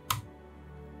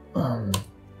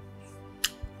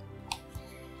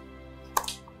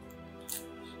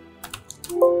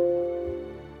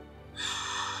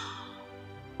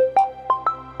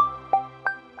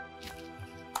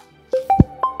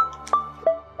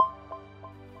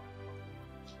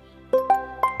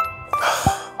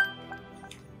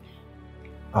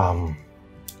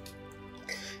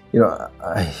 You know,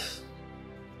 I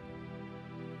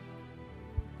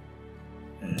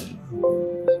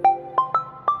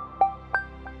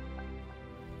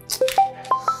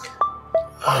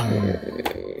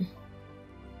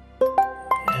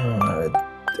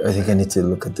think I need to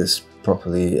look at this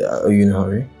properly. Are you in a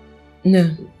hurry?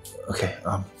 No. Okay.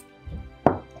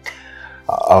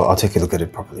 I'll take a look at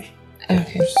it properly.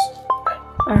 Okay.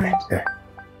 All right. Yeah.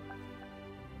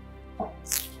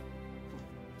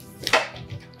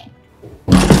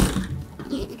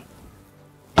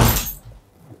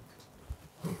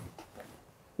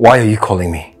 Why are you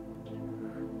calling me?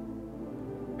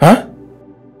 Huh?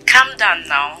 Calm down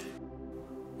now.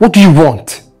 What do you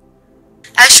want?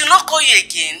 I should not call you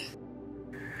again.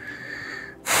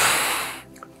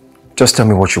 Just tell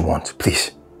me what you want,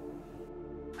 please.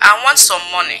 I want some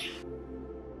money.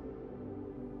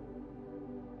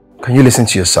 Can you listen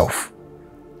to yourself?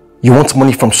 You want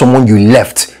money from someone you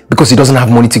left because he doesn't have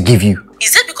money to give you.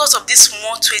 Is it because of this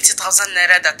small 20,000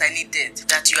 naira that I needed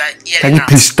that you are yelling Can you at?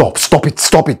 please stop? Stop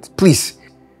it, please.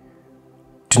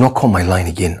 Do not call my line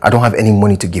again. I don't have any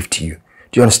money to give to you.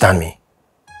 Do you understand me?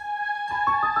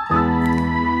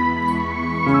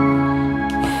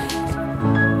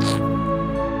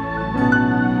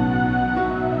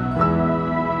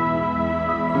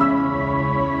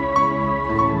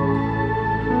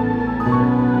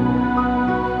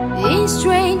 In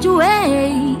strange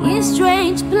way, in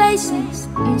strange places,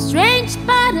 in strange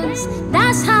patterns,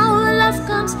 that's how love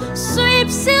comes,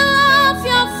 sweeps you off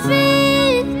your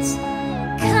feet,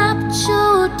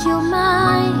 captured your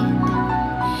mind,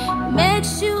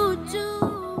 makes you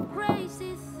do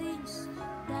crazy things,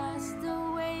 that's the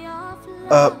way of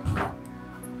love.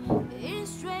 In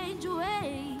strange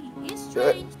way, in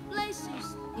strange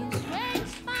places, in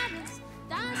strange patterns,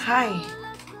 that's Hi. how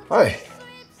love comes. Hi.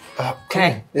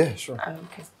 Okay. Yeah, sure.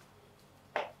 Okay.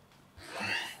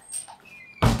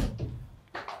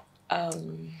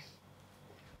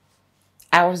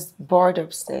 I was bored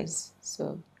upstairs,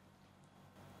 so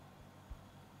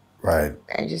Right.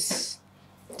 I just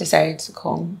decided to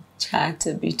come chat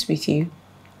a bit with you.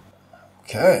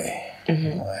 Okay.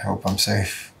 I hope I'm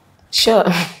safe. Sure.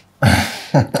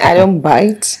 I don't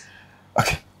bite.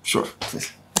 Okay, sure,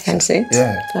 please. Can sit?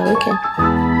 Yeah. Oh, okay.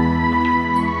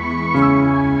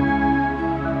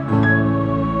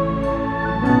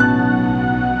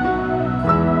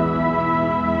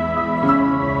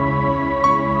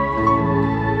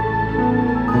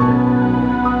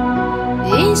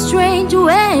 In strange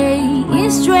way,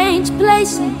 in strange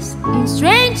places, in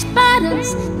strange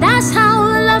patterns, that's how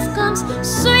love comes,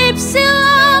 sweeps you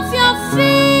off your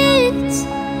feet,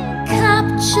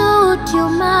 captured your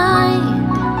mind,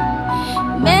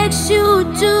 makes you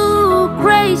do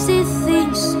crazy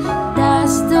things,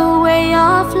 that's the way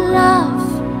of love.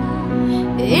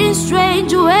 In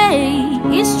strange way,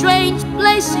 in strange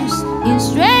places, in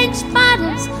strange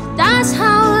patterns, that's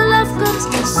how love comes,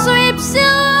 sweeps you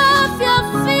off your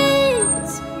feet,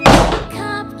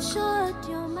 captured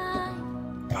your mind.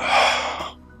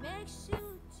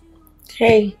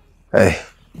 Hey. Hey.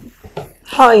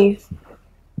 How are you?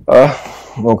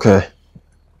 I'm okay.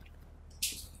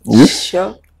 You?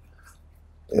 Sure.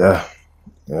 Yeah,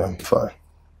 I'm fine.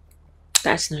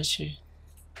 That's not true.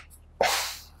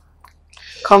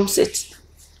 Come sit.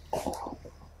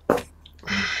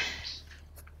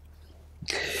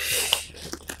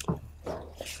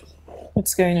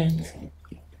 What's going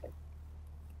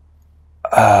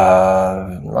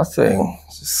on? Nothing.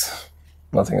 Just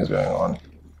nothing is going on.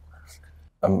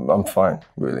 I'm fine,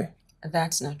 really.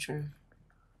 That's not true.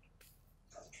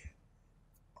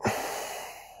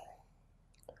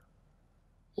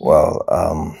 Well,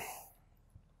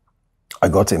 I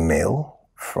got a mail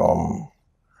from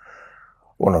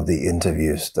one of the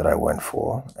interviews that I went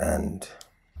for, and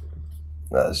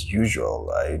as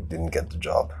usual, I didn't get the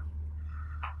job.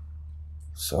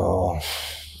 So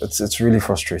it's really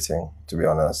frustrating, to be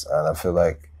honest, and I feel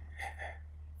like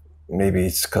maybe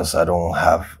it's because I don't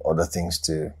have other things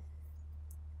to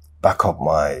back up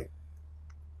my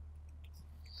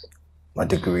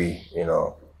degree, you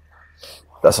know.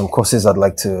 There's some courses I'd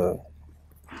like to,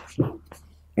 you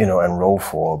know, enroll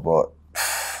for, but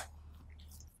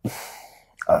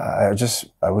I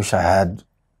wish I had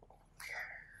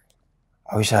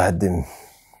the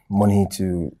money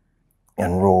to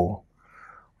enroll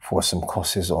for some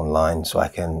courses online so I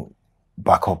can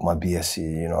back up my BSc.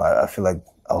 You know, I feel like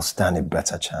I'll stand a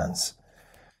better chance.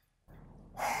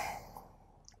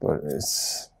 But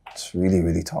it's really,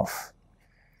 really tough.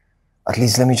 At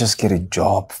least let me just get a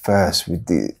job first with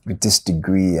this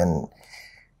degree and,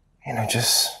 you know,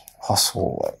 just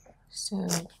hustle. So,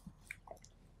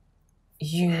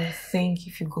 you think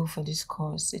if you go for this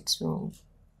course, it will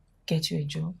get you a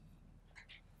job?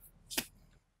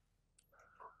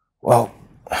 Well,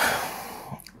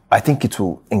 I think it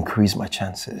will increase my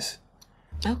chances.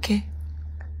 Okay.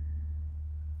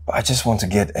 But I just want to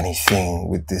get anything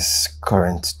with this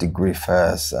current degree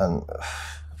first, and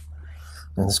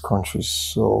this country is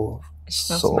so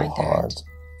hard.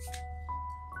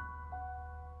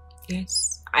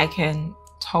 Yes, I can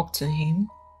talk to him.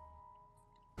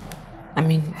 I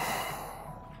mean,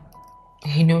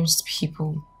 he knows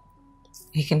people.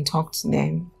 He can talk to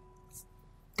them.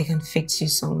 They can fix you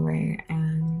somewhere,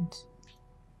 and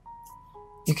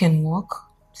you can work,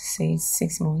 say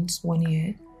 6 months, 1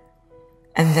 year,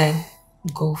 and then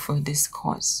go for this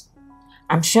course.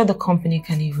 I'm sure the company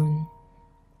can even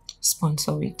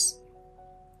sponsor it.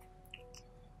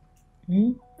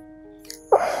 And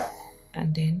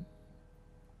then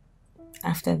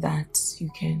after that, you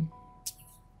can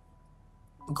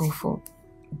go for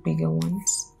bigger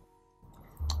ones.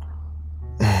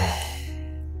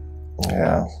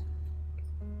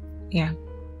 Yeah,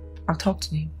 I'll talk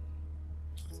to him.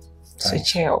 So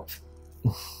cheer up.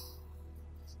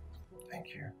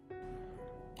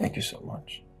 Thank you so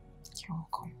much. You're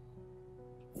welcome.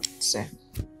 So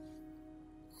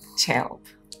cheer up.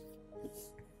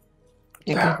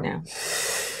 You're good now.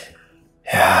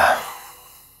 Yeah.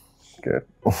 Good.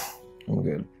 I'm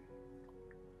good.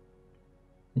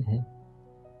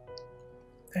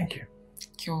 Thank you.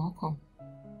 You're welcome.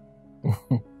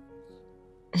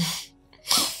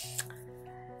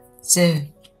 So,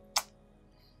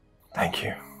 thank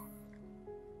you.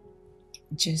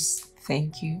 Just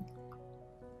thank you.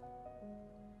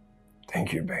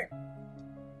 Thank you, babe.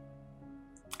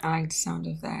 I like the sound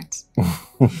of that.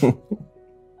 Feel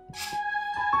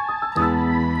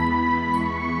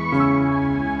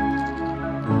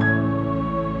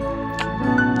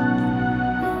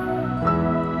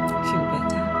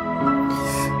better?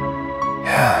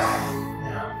 Yeah.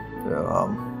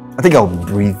 I think I'll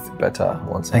breathe better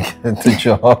once I get the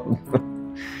job.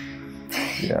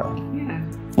 Yeah.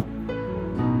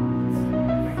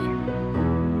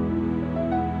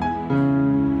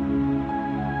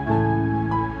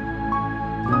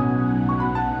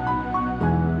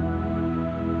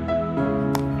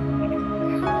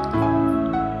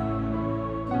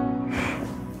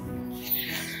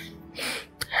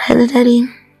 Hello, Daddy.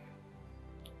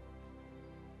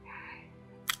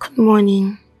 Good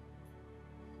morning.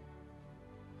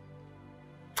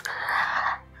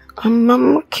 I'm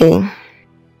okay.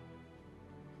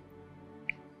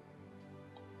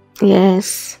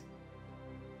 Yes.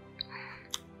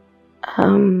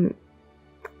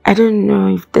 I don't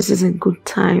know if this is a good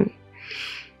time.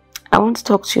 I want to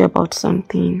talk to you about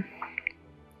something.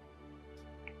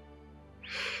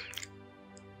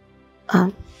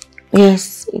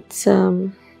 Yes, it's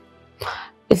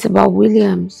about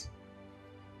Williams.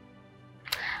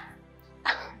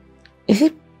 Is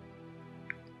it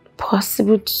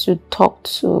possible to talk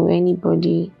to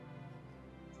anybody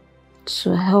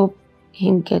to help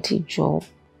him get a job?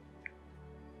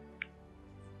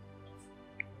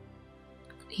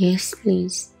 Yes,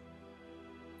 please.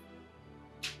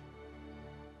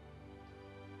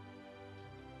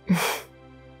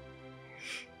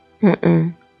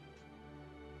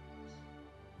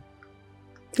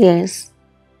 Yes.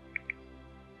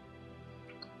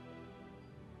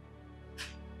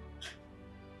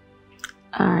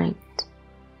 Alright.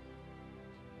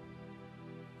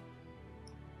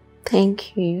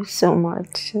 Thank you so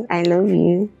much. I love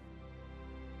you.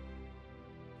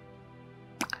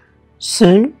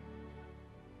 Soon?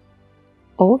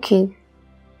 Okay.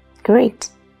 Great.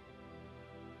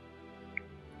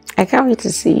 I can't wait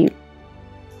to see you.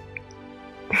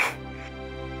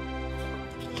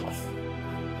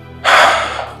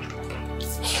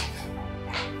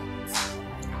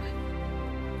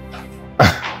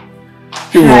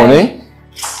 Good morning.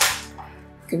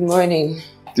 Good morning.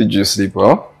 Did you sleep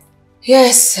well?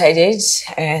 Yes, I did.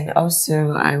 And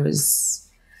also I was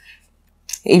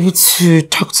able to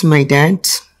talk to my dad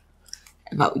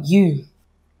about you.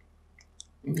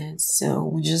 And so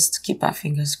we'll just keep our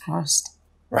fingers crossed.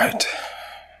 Right.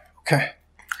 Okay.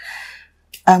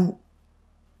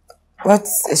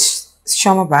 Is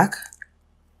Shama back?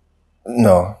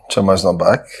 No, Chama's not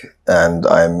back, and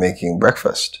I'm making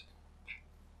breakfast.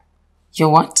 You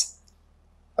what?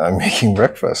 I'm making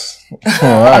breakfast.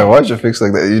 Why? Why'd you fix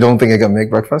like that? You don't think I can make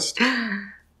breakfast?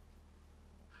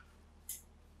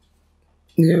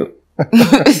 No.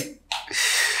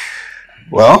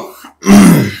 Well,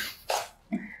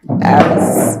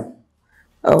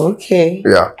 okay.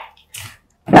 yeah.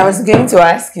 I was going to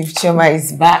ask if Choma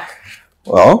is back.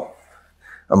 Well,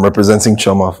 I'm representing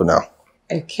Choma for now.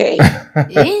 Okay.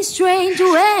 In strange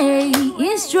way,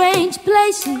 in strange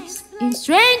places, in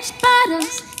strange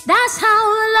patterns, that's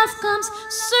how love comes,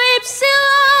 sweeps you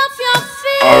off your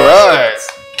feet. All right.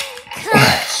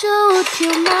 Captured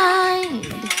your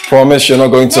mind. Promise you're not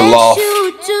going to laugh.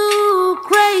 You do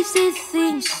crazy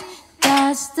things.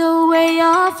 That's the way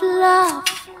of love.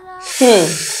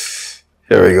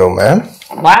 Here we go, man.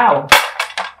 Wow.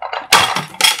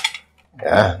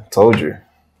 Yeah, told you.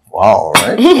 Wow,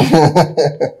 right?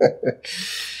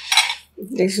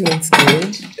 This looks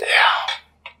good. Yeah,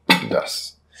 it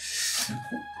does.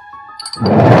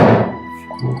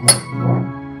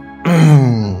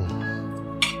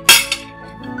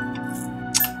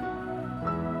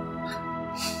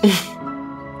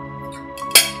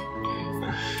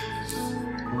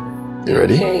 You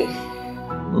ready? Okay.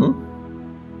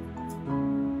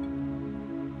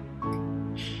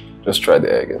 Just try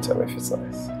the egg and tell me if it's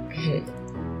nice.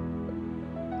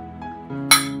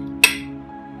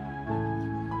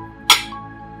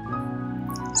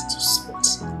 It's too sweet.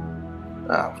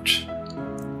 Ouch.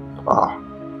 Ah.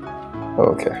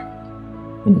 Okay.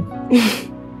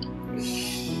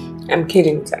 I'm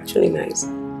kidding. It's actually nice.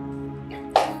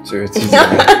 So it's easy.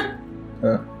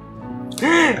 Huh?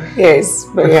 Yes,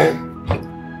 but yeah.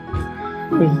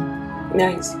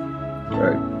 Nice.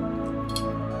 Right.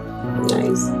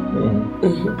 Nice.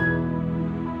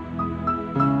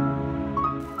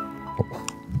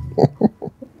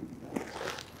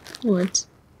 What?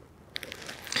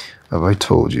 Have I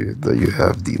told you that you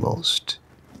have the most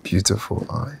beautiful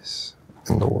eyes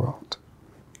in the world?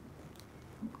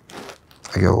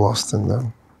 I get lost in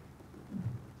them.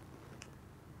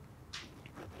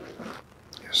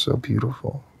 You're so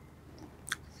beautiful.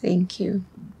 Thank you.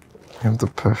 You have the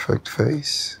perfect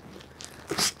face,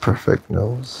 perfect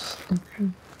nose,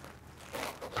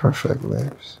 perfect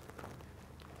lips.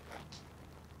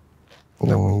 And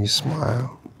then when you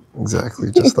smile, exactly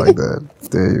just like that,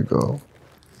 there you go.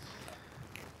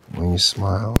 When you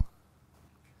smile,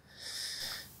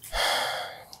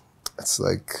 it's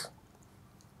like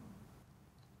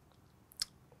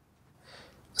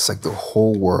the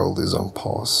whole world is on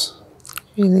pause.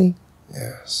 Really?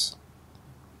 Yes.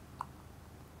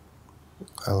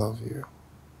 I love you.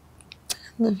 I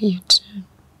love you too.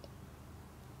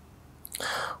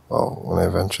 Well, when I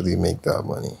eventually make that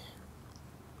money.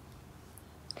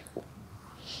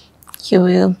 You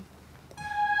will.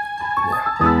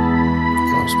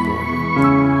 Most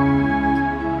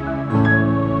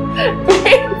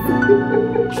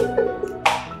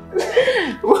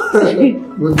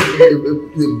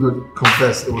But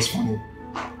confess, it was funny.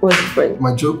 What's funny?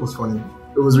 My joke was funny.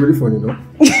 It was really funny, no?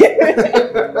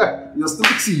 You're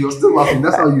still laughing.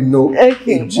 That's how you know a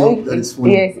joke that is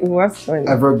funny. Yes, it was funny.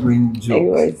 Evergreen joke.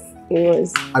 It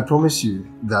was. I promise you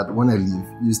that when I leave,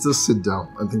 you still sit down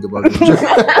and think about the joke.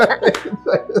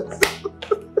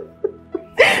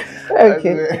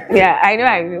 Okay. Yeah, I know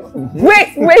I will.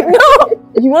 Wait, no!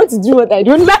 If you want to do what I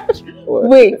don't like,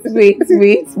 wait.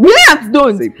 Relax,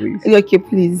 don't. Say please. Okay,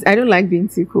 please. I don't like being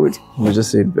tickled. You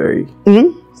just said very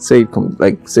Say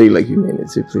it say it like you mean it.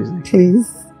 Say please.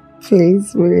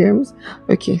 Please, Williams.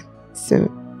 Okay,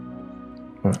 so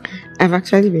I've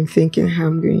actually been thinking how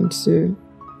I'm going to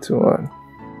what?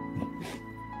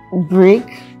 break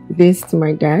this to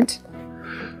my dad.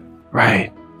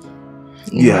 Right.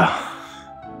 Yeah.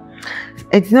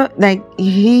 It's not like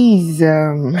he's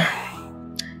an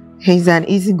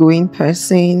easygoing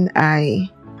person.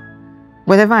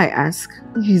 Whatever I ask,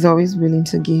 he's always willing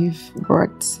to give,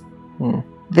 but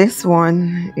this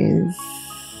one is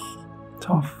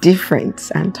tough.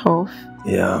 Different and tough.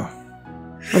 Yeah.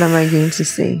 What am I going to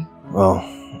say? Well,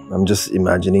 I'm just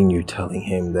imagining you telling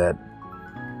him that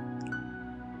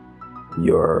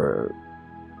you're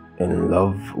in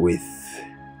love with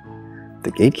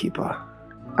the gatekeeper.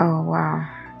 Oh, wow.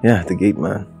 Yeah, the gate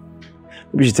man.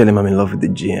 Maybe you should tell him I'm in love with the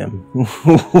GM.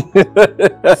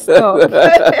 Stop.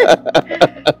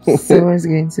 So what's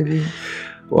going to be?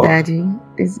 Well, Daddy,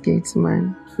 this gate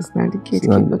man is not the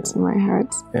gatekeeper to my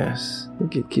heart. Yes, the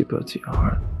gatekeeper to your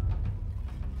heart.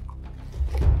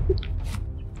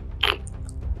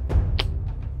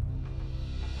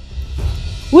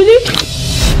 Willie?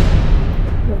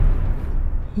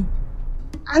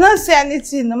 I don't say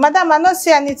anything, no. Madam, I don't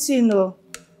say anything, no.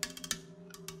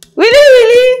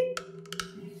 Willie?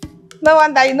 No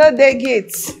wonder you know the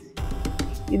gates.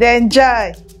 You dey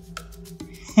enjoy.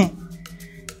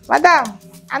 Madam,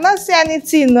 I don't say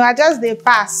anything, no. I just dey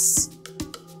pass.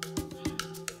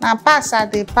 Now pass, I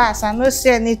dey pass. I don't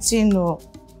say anything, no.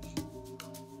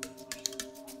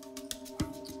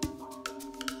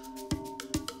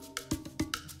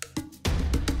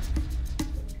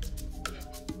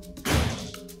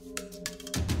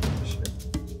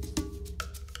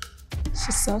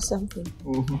 She saw something.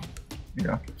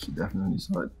 Yeah, she definitely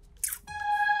saw it.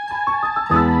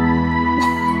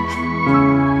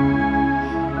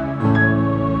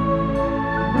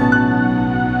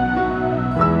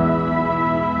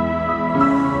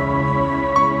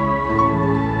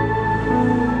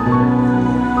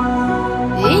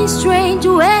 In strange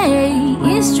way,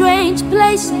 in strange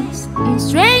places, in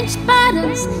strange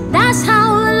patterns, that's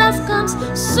how love comes,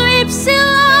 sweeps you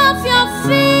off your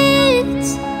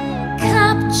feet,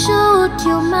 captured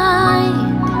your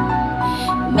mind,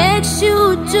 makes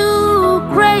you do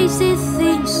crazy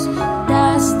things.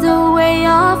 That's the way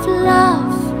of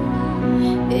love.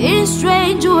 In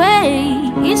strange way,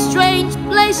 in strange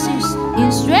places,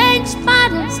 in strange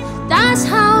patterns, that's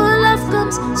how love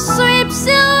comes, sweeps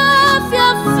you off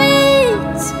your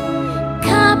feet,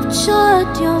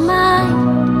 captured your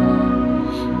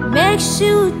mind, makes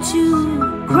you do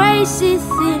crazy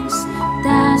things.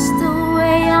 That's the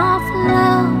way of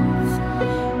love.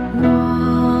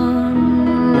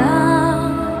 One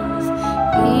love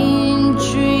in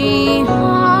three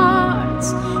hearts,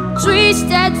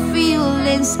 twisted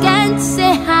feelings, can't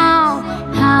say how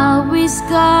it's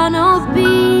gonna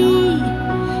be,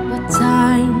 but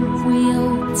time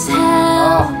will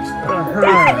tell.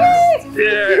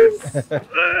 Yes.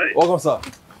 Welcome, sir.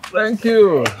 Thank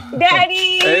you.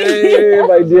 Daddy! Hey,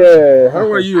 my dear.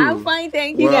 How are you? I'm fine,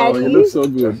 thank you, Wow, Daddy. you look so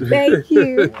good. Thank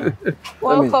you.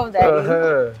 Welcome,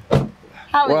 Daddy.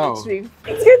 How Wow. was the trip?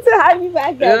 It's good to have you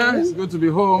back, Daddy. Yeah, it's good to be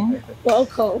home.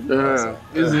 Welcome. Yeah,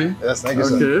 easy. Yes, thank you,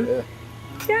 Okay. sir.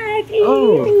 Daddy,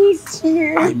 Oh. I missed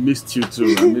you. I missed you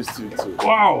too. I missed you too.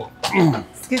 Wow.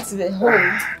 It's good to be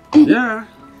home. Yeah.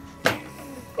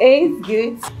 It's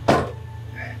good.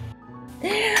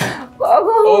 Welcome,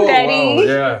 Oh, Daddy. wow.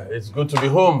 Yeah, it's good to be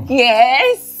home.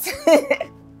 Yes.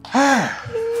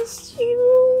 Missed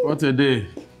you. What a day.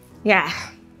 Yeah.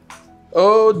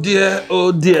 Oh dear,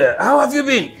 oh dear. How have you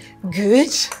been?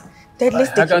 Good. Daddy,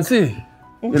 let's I take can it. see.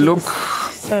 You look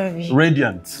Sorry.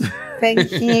 radiant.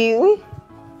 Thank you.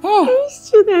 I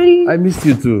missed you, Daddy. I missed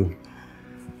you too.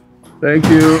 Thank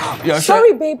you. Yeah,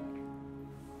 Sorry, babe.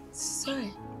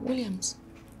 Sorry, Williams.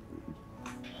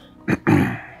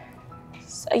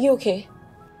 Are you okay?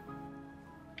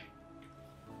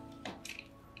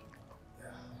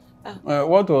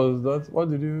 what was that? What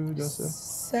did you just say?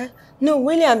 Sir? No,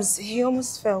 Williams, he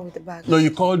almost fell with the bag. No,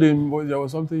 you called him. There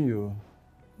was something you...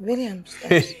 Williams.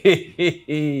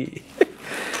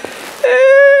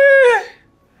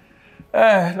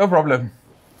 No problem.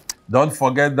 Don't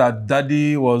forget that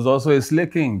Daddy was also a slay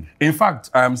king. In fact,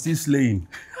 I am still slaying.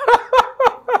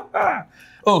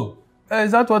 Oh,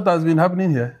 is that what has been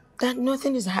happening here? That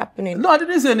nothing is happening. No, I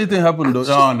didn't say anything happened though.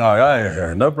 No, no,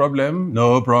 yeah, no problem.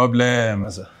 No problem.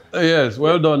 Yes, sir. Yes,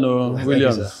 well done,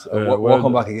 Williams. You, sir.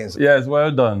 Welcome back again, sir. Yes,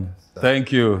 well done.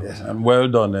 Thank you. Yes, And well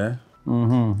done, eh?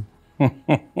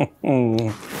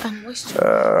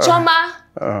 Choma.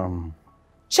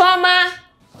 Choma.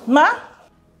 Ma?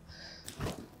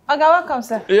 Oga, welcome,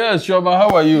 sir. Yes, Shoma,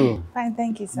 how are you? Fine,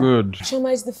 thank you, sir. Good.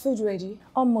 Shoma, is the food ready?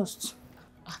 Almost.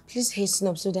 Please hasten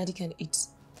up so Daddy can eat.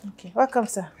 Okay, welcome,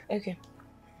 sir. Okay.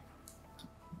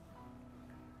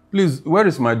 Please, where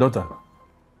is my daughter?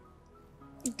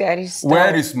 Daddy, stop.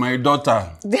 Where is my daughter?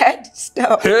 Daddy,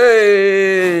 stop.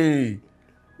 Hey!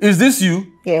 Is this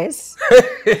you? Yes.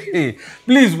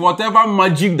 Please, whatever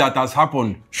magic that has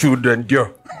happened should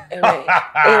endure. Amen.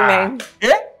 Amen.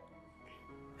 Eh?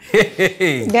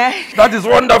 That is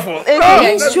wonderful.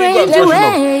 Okay. In strange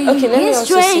way, Okay, let me in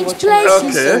also see strange what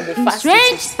places, Okay. in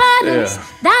strange patterns. Yeah.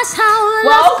 That's how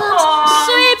love comes,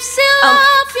 sweeps you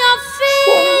off your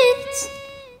feet.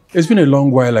 It's been a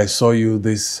long while I saw you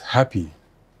this happy.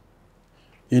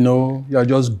 You know, you're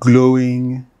just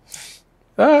glowing.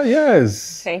 Ah,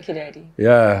 yes. Thank you, Daddy.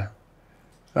 Yeah.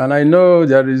 And I know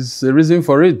there is a reason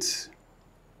for it.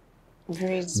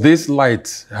 This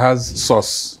light has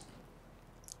source.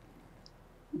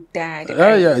 Dad.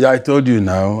 Yeah, I told you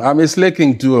now. I'm a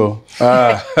slaking too.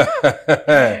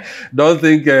 Don't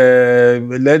think,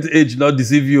 let age not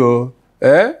deceive you.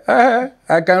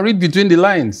 I can read between the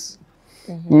lines.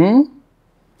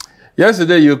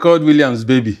 Yesterday you called William's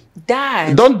baby.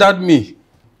 Dad. Don't dad me.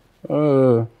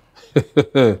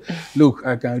 Look,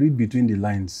 I can read between the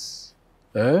lines.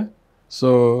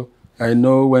 So I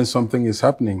know when something is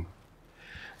happening.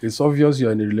 It's obvious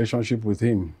you're in a relationship with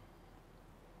him.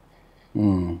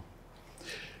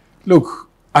 Look,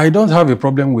 I don't have a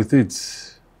problem with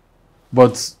it.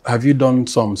 But have you done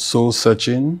some soul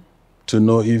searching to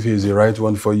know if he's the right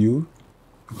one for you?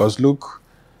 Because look,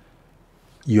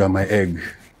 you are my egg.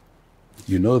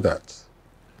 You know that.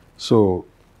 So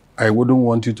I wouldn't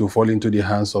want you to fall into the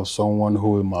hands of someone who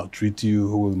will maltreat you,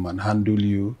 who will manhandle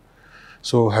you.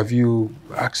 So have you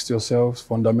asked yourself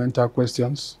fundamental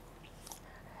questions?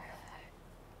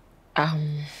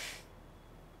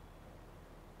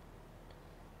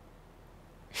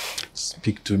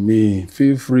 Speak to me.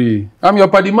 Feel free. I'm your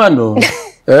paddy man, no?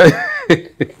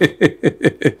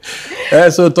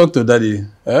 So talk to Daddy.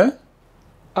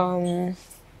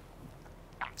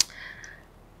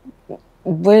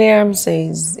 William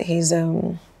says he's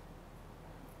a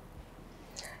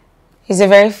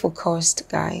very focused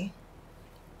guy.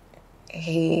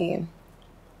 He's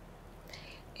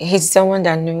someone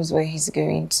that knows where he's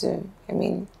going to. I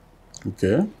mean,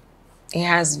 Okay. he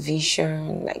has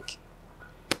vision, like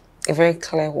a very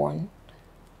clear one.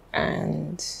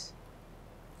 And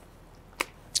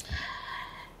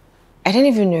I didn't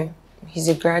even know he's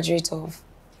a graduate of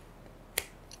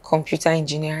computer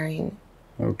engineering.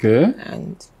 Okay.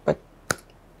 But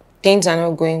things are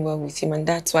not going well with him, and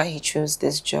that's why he chose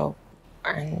this job.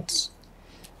 And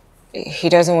he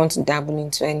doesn't want to dabble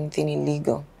into anything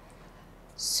illegal.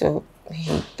 So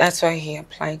that's why he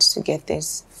applied to get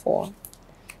this for.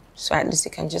 So at least he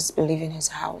can just live in his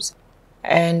house.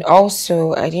 And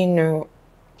also, I didn't know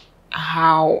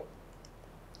how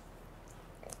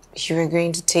you were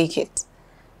going to take it.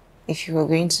 If you were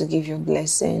going to give your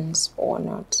blessings or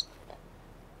not.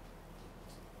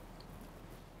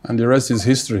 And the rest is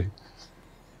history.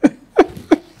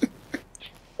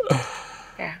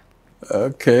 Yeah.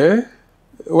 Okay.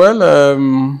 Well,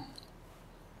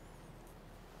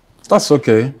 that's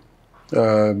okay.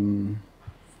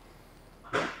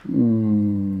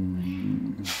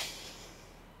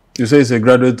 You say he's a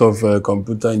graduate of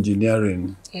computer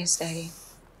engineering. Yes, Daddy.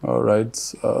 All right.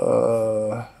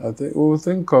 I think we'll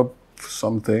think up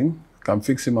something. Can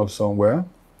fix him up somewhere.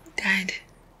 Dad.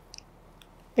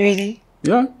 Really?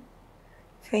 Yeah.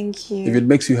 Thank you. If it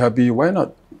makes you happy, why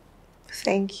not?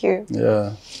 Thank you.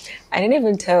 Yeah. I didn't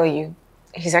even tell you.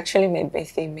 He's actually my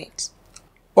birthday mate.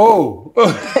 Oh.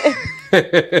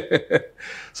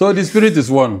 So the spirit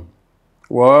is one.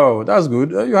 Wow, that's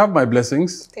good. You have my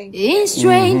blessings. Thank you. In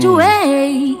strange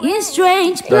way, in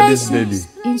strange That is places,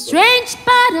 baby. in strange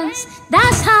patterns.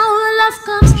 That's how love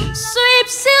comes,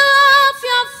 sweeps you off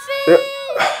your feet.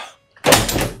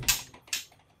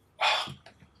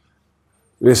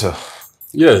 Lisa,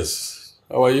 Yes.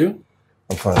 How are you?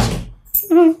 I'm fine.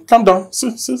 Calm down. Sit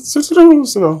down.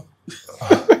 Sit down.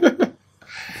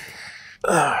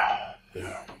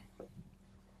 Yeah.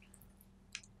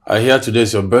 I hear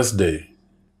today's your birthday.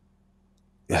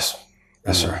 Yes.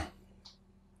 Yes, sir.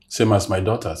 Same as my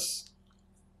daughter's.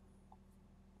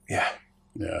 Yeah.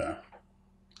 Yeah.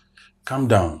 Calm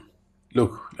down.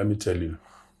 Look, let me tell you.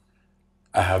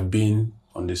 I have been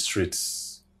on the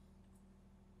streets.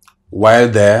 While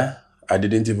there, I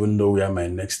didn't even know where my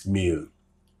next meal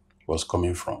was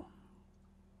coming from.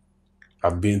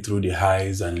 I've been through the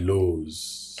highs and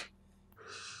lows.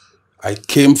 I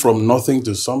came from nothing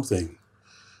to something.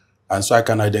 And so I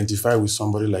can identify with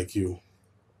somebody like you.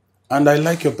 And I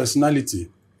like your personality.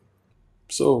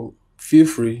 So feel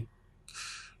free.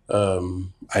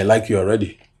 I like you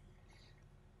already.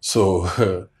 So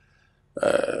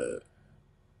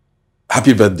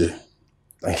happy birthday.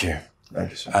 Thank you.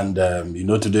 Thank you, sir. And you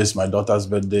know, today's my daughter's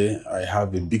birthday. I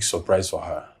have a big surprise for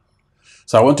her.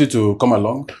 So I want you to come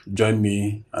along, join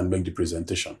me, and make the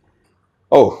presentation.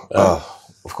 Oh,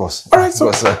 of course. All right, so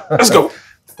let's go.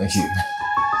 Thank you.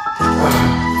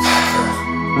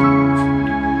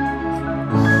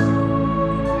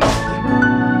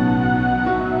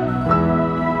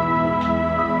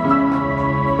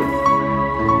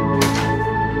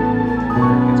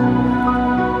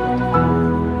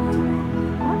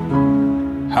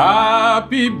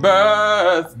 Happy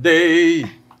birthday.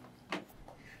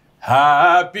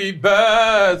 Happy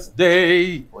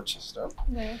birthday. Watch your step.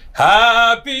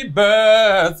 Happy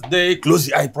birthday. Close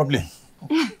the eye properly.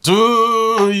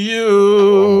 To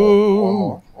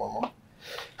you. One more.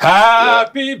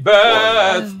 Happy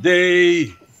birthday.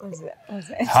 What's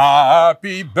that?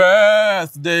 Happy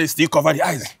birthday. Still cover the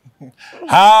eyes.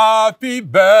 Happy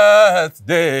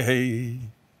birthday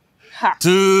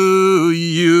to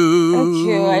you. Thank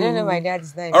you. I don't know my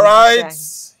dad's name. All right.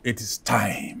 It is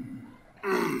time.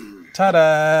 Ta-da!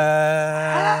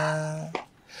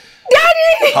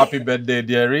 Daddy! Happy birthday,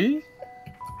 dearie.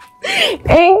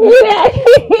 Thank you,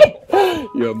 Daddy.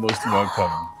 You're most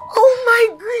welcome. Oh my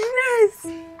goodness.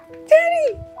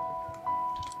 Daddy.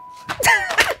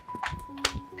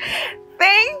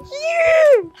 Thank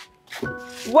you.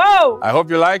 Whoa. I hope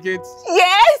you like it.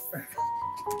 Yes.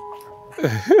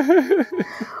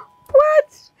 What?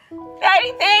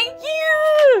 Daddy, thank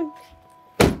you.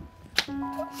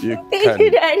 Thank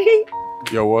you, Daddy.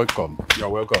 You're welcome. You're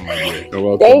welcome, my dear. You're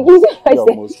welcome. Thank you so much.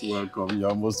 You're most welcome.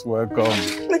 You're most welcome.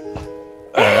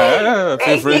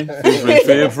 Feel free. Feel free.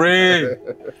 Feel free.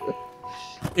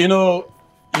 You know,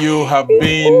 you have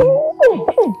been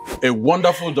a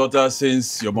wonderful daughter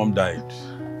since your mom died.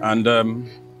 And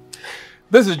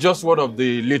this is just one of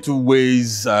the little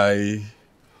ways I'm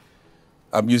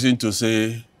using to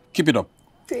say, keep it up.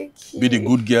 Thank you. Be the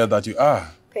good girl that you are.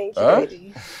 Thank you,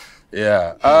 Daddy.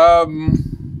 Yeah.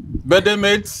 Birthday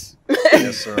mates.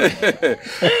 Yes, sir.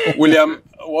 William,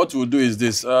 what we'll do is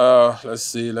this. Let's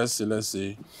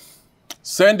see.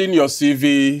 Send in your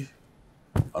CV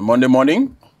on Monday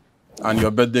morning, and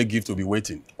your birthday gift will be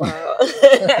waiting.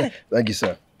 Thank you,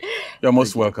 sir. You're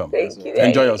most welcome. Thank you.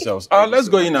 Enjoy yourselves. Let's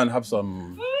go in and have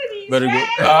some very good.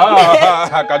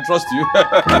 I can trust you.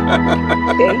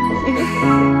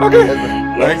 Okay.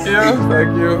 Thank you.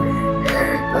 Thank you.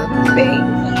 Thank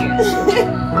you.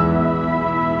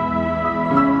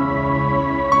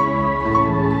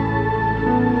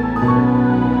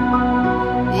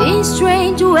 In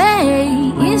strange way,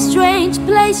 in strange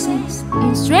places,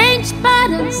 in strange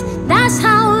patterns, that's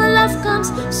how love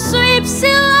comes, sweeps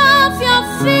you off your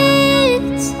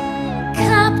feet,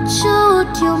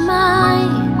 captured your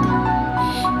mind,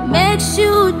 makes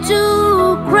you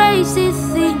do crazy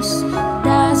things,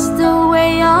 that's the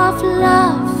way of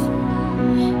love.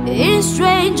 In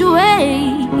strange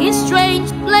way, in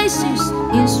strange places,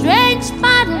 in strange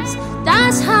patterns,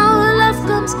 that's how love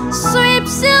comes,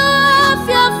 sweeps you off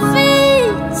your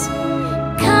feet,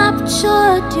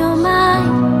 captured your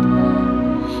mind,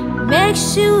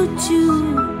 makes you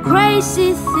do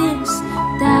crazy things.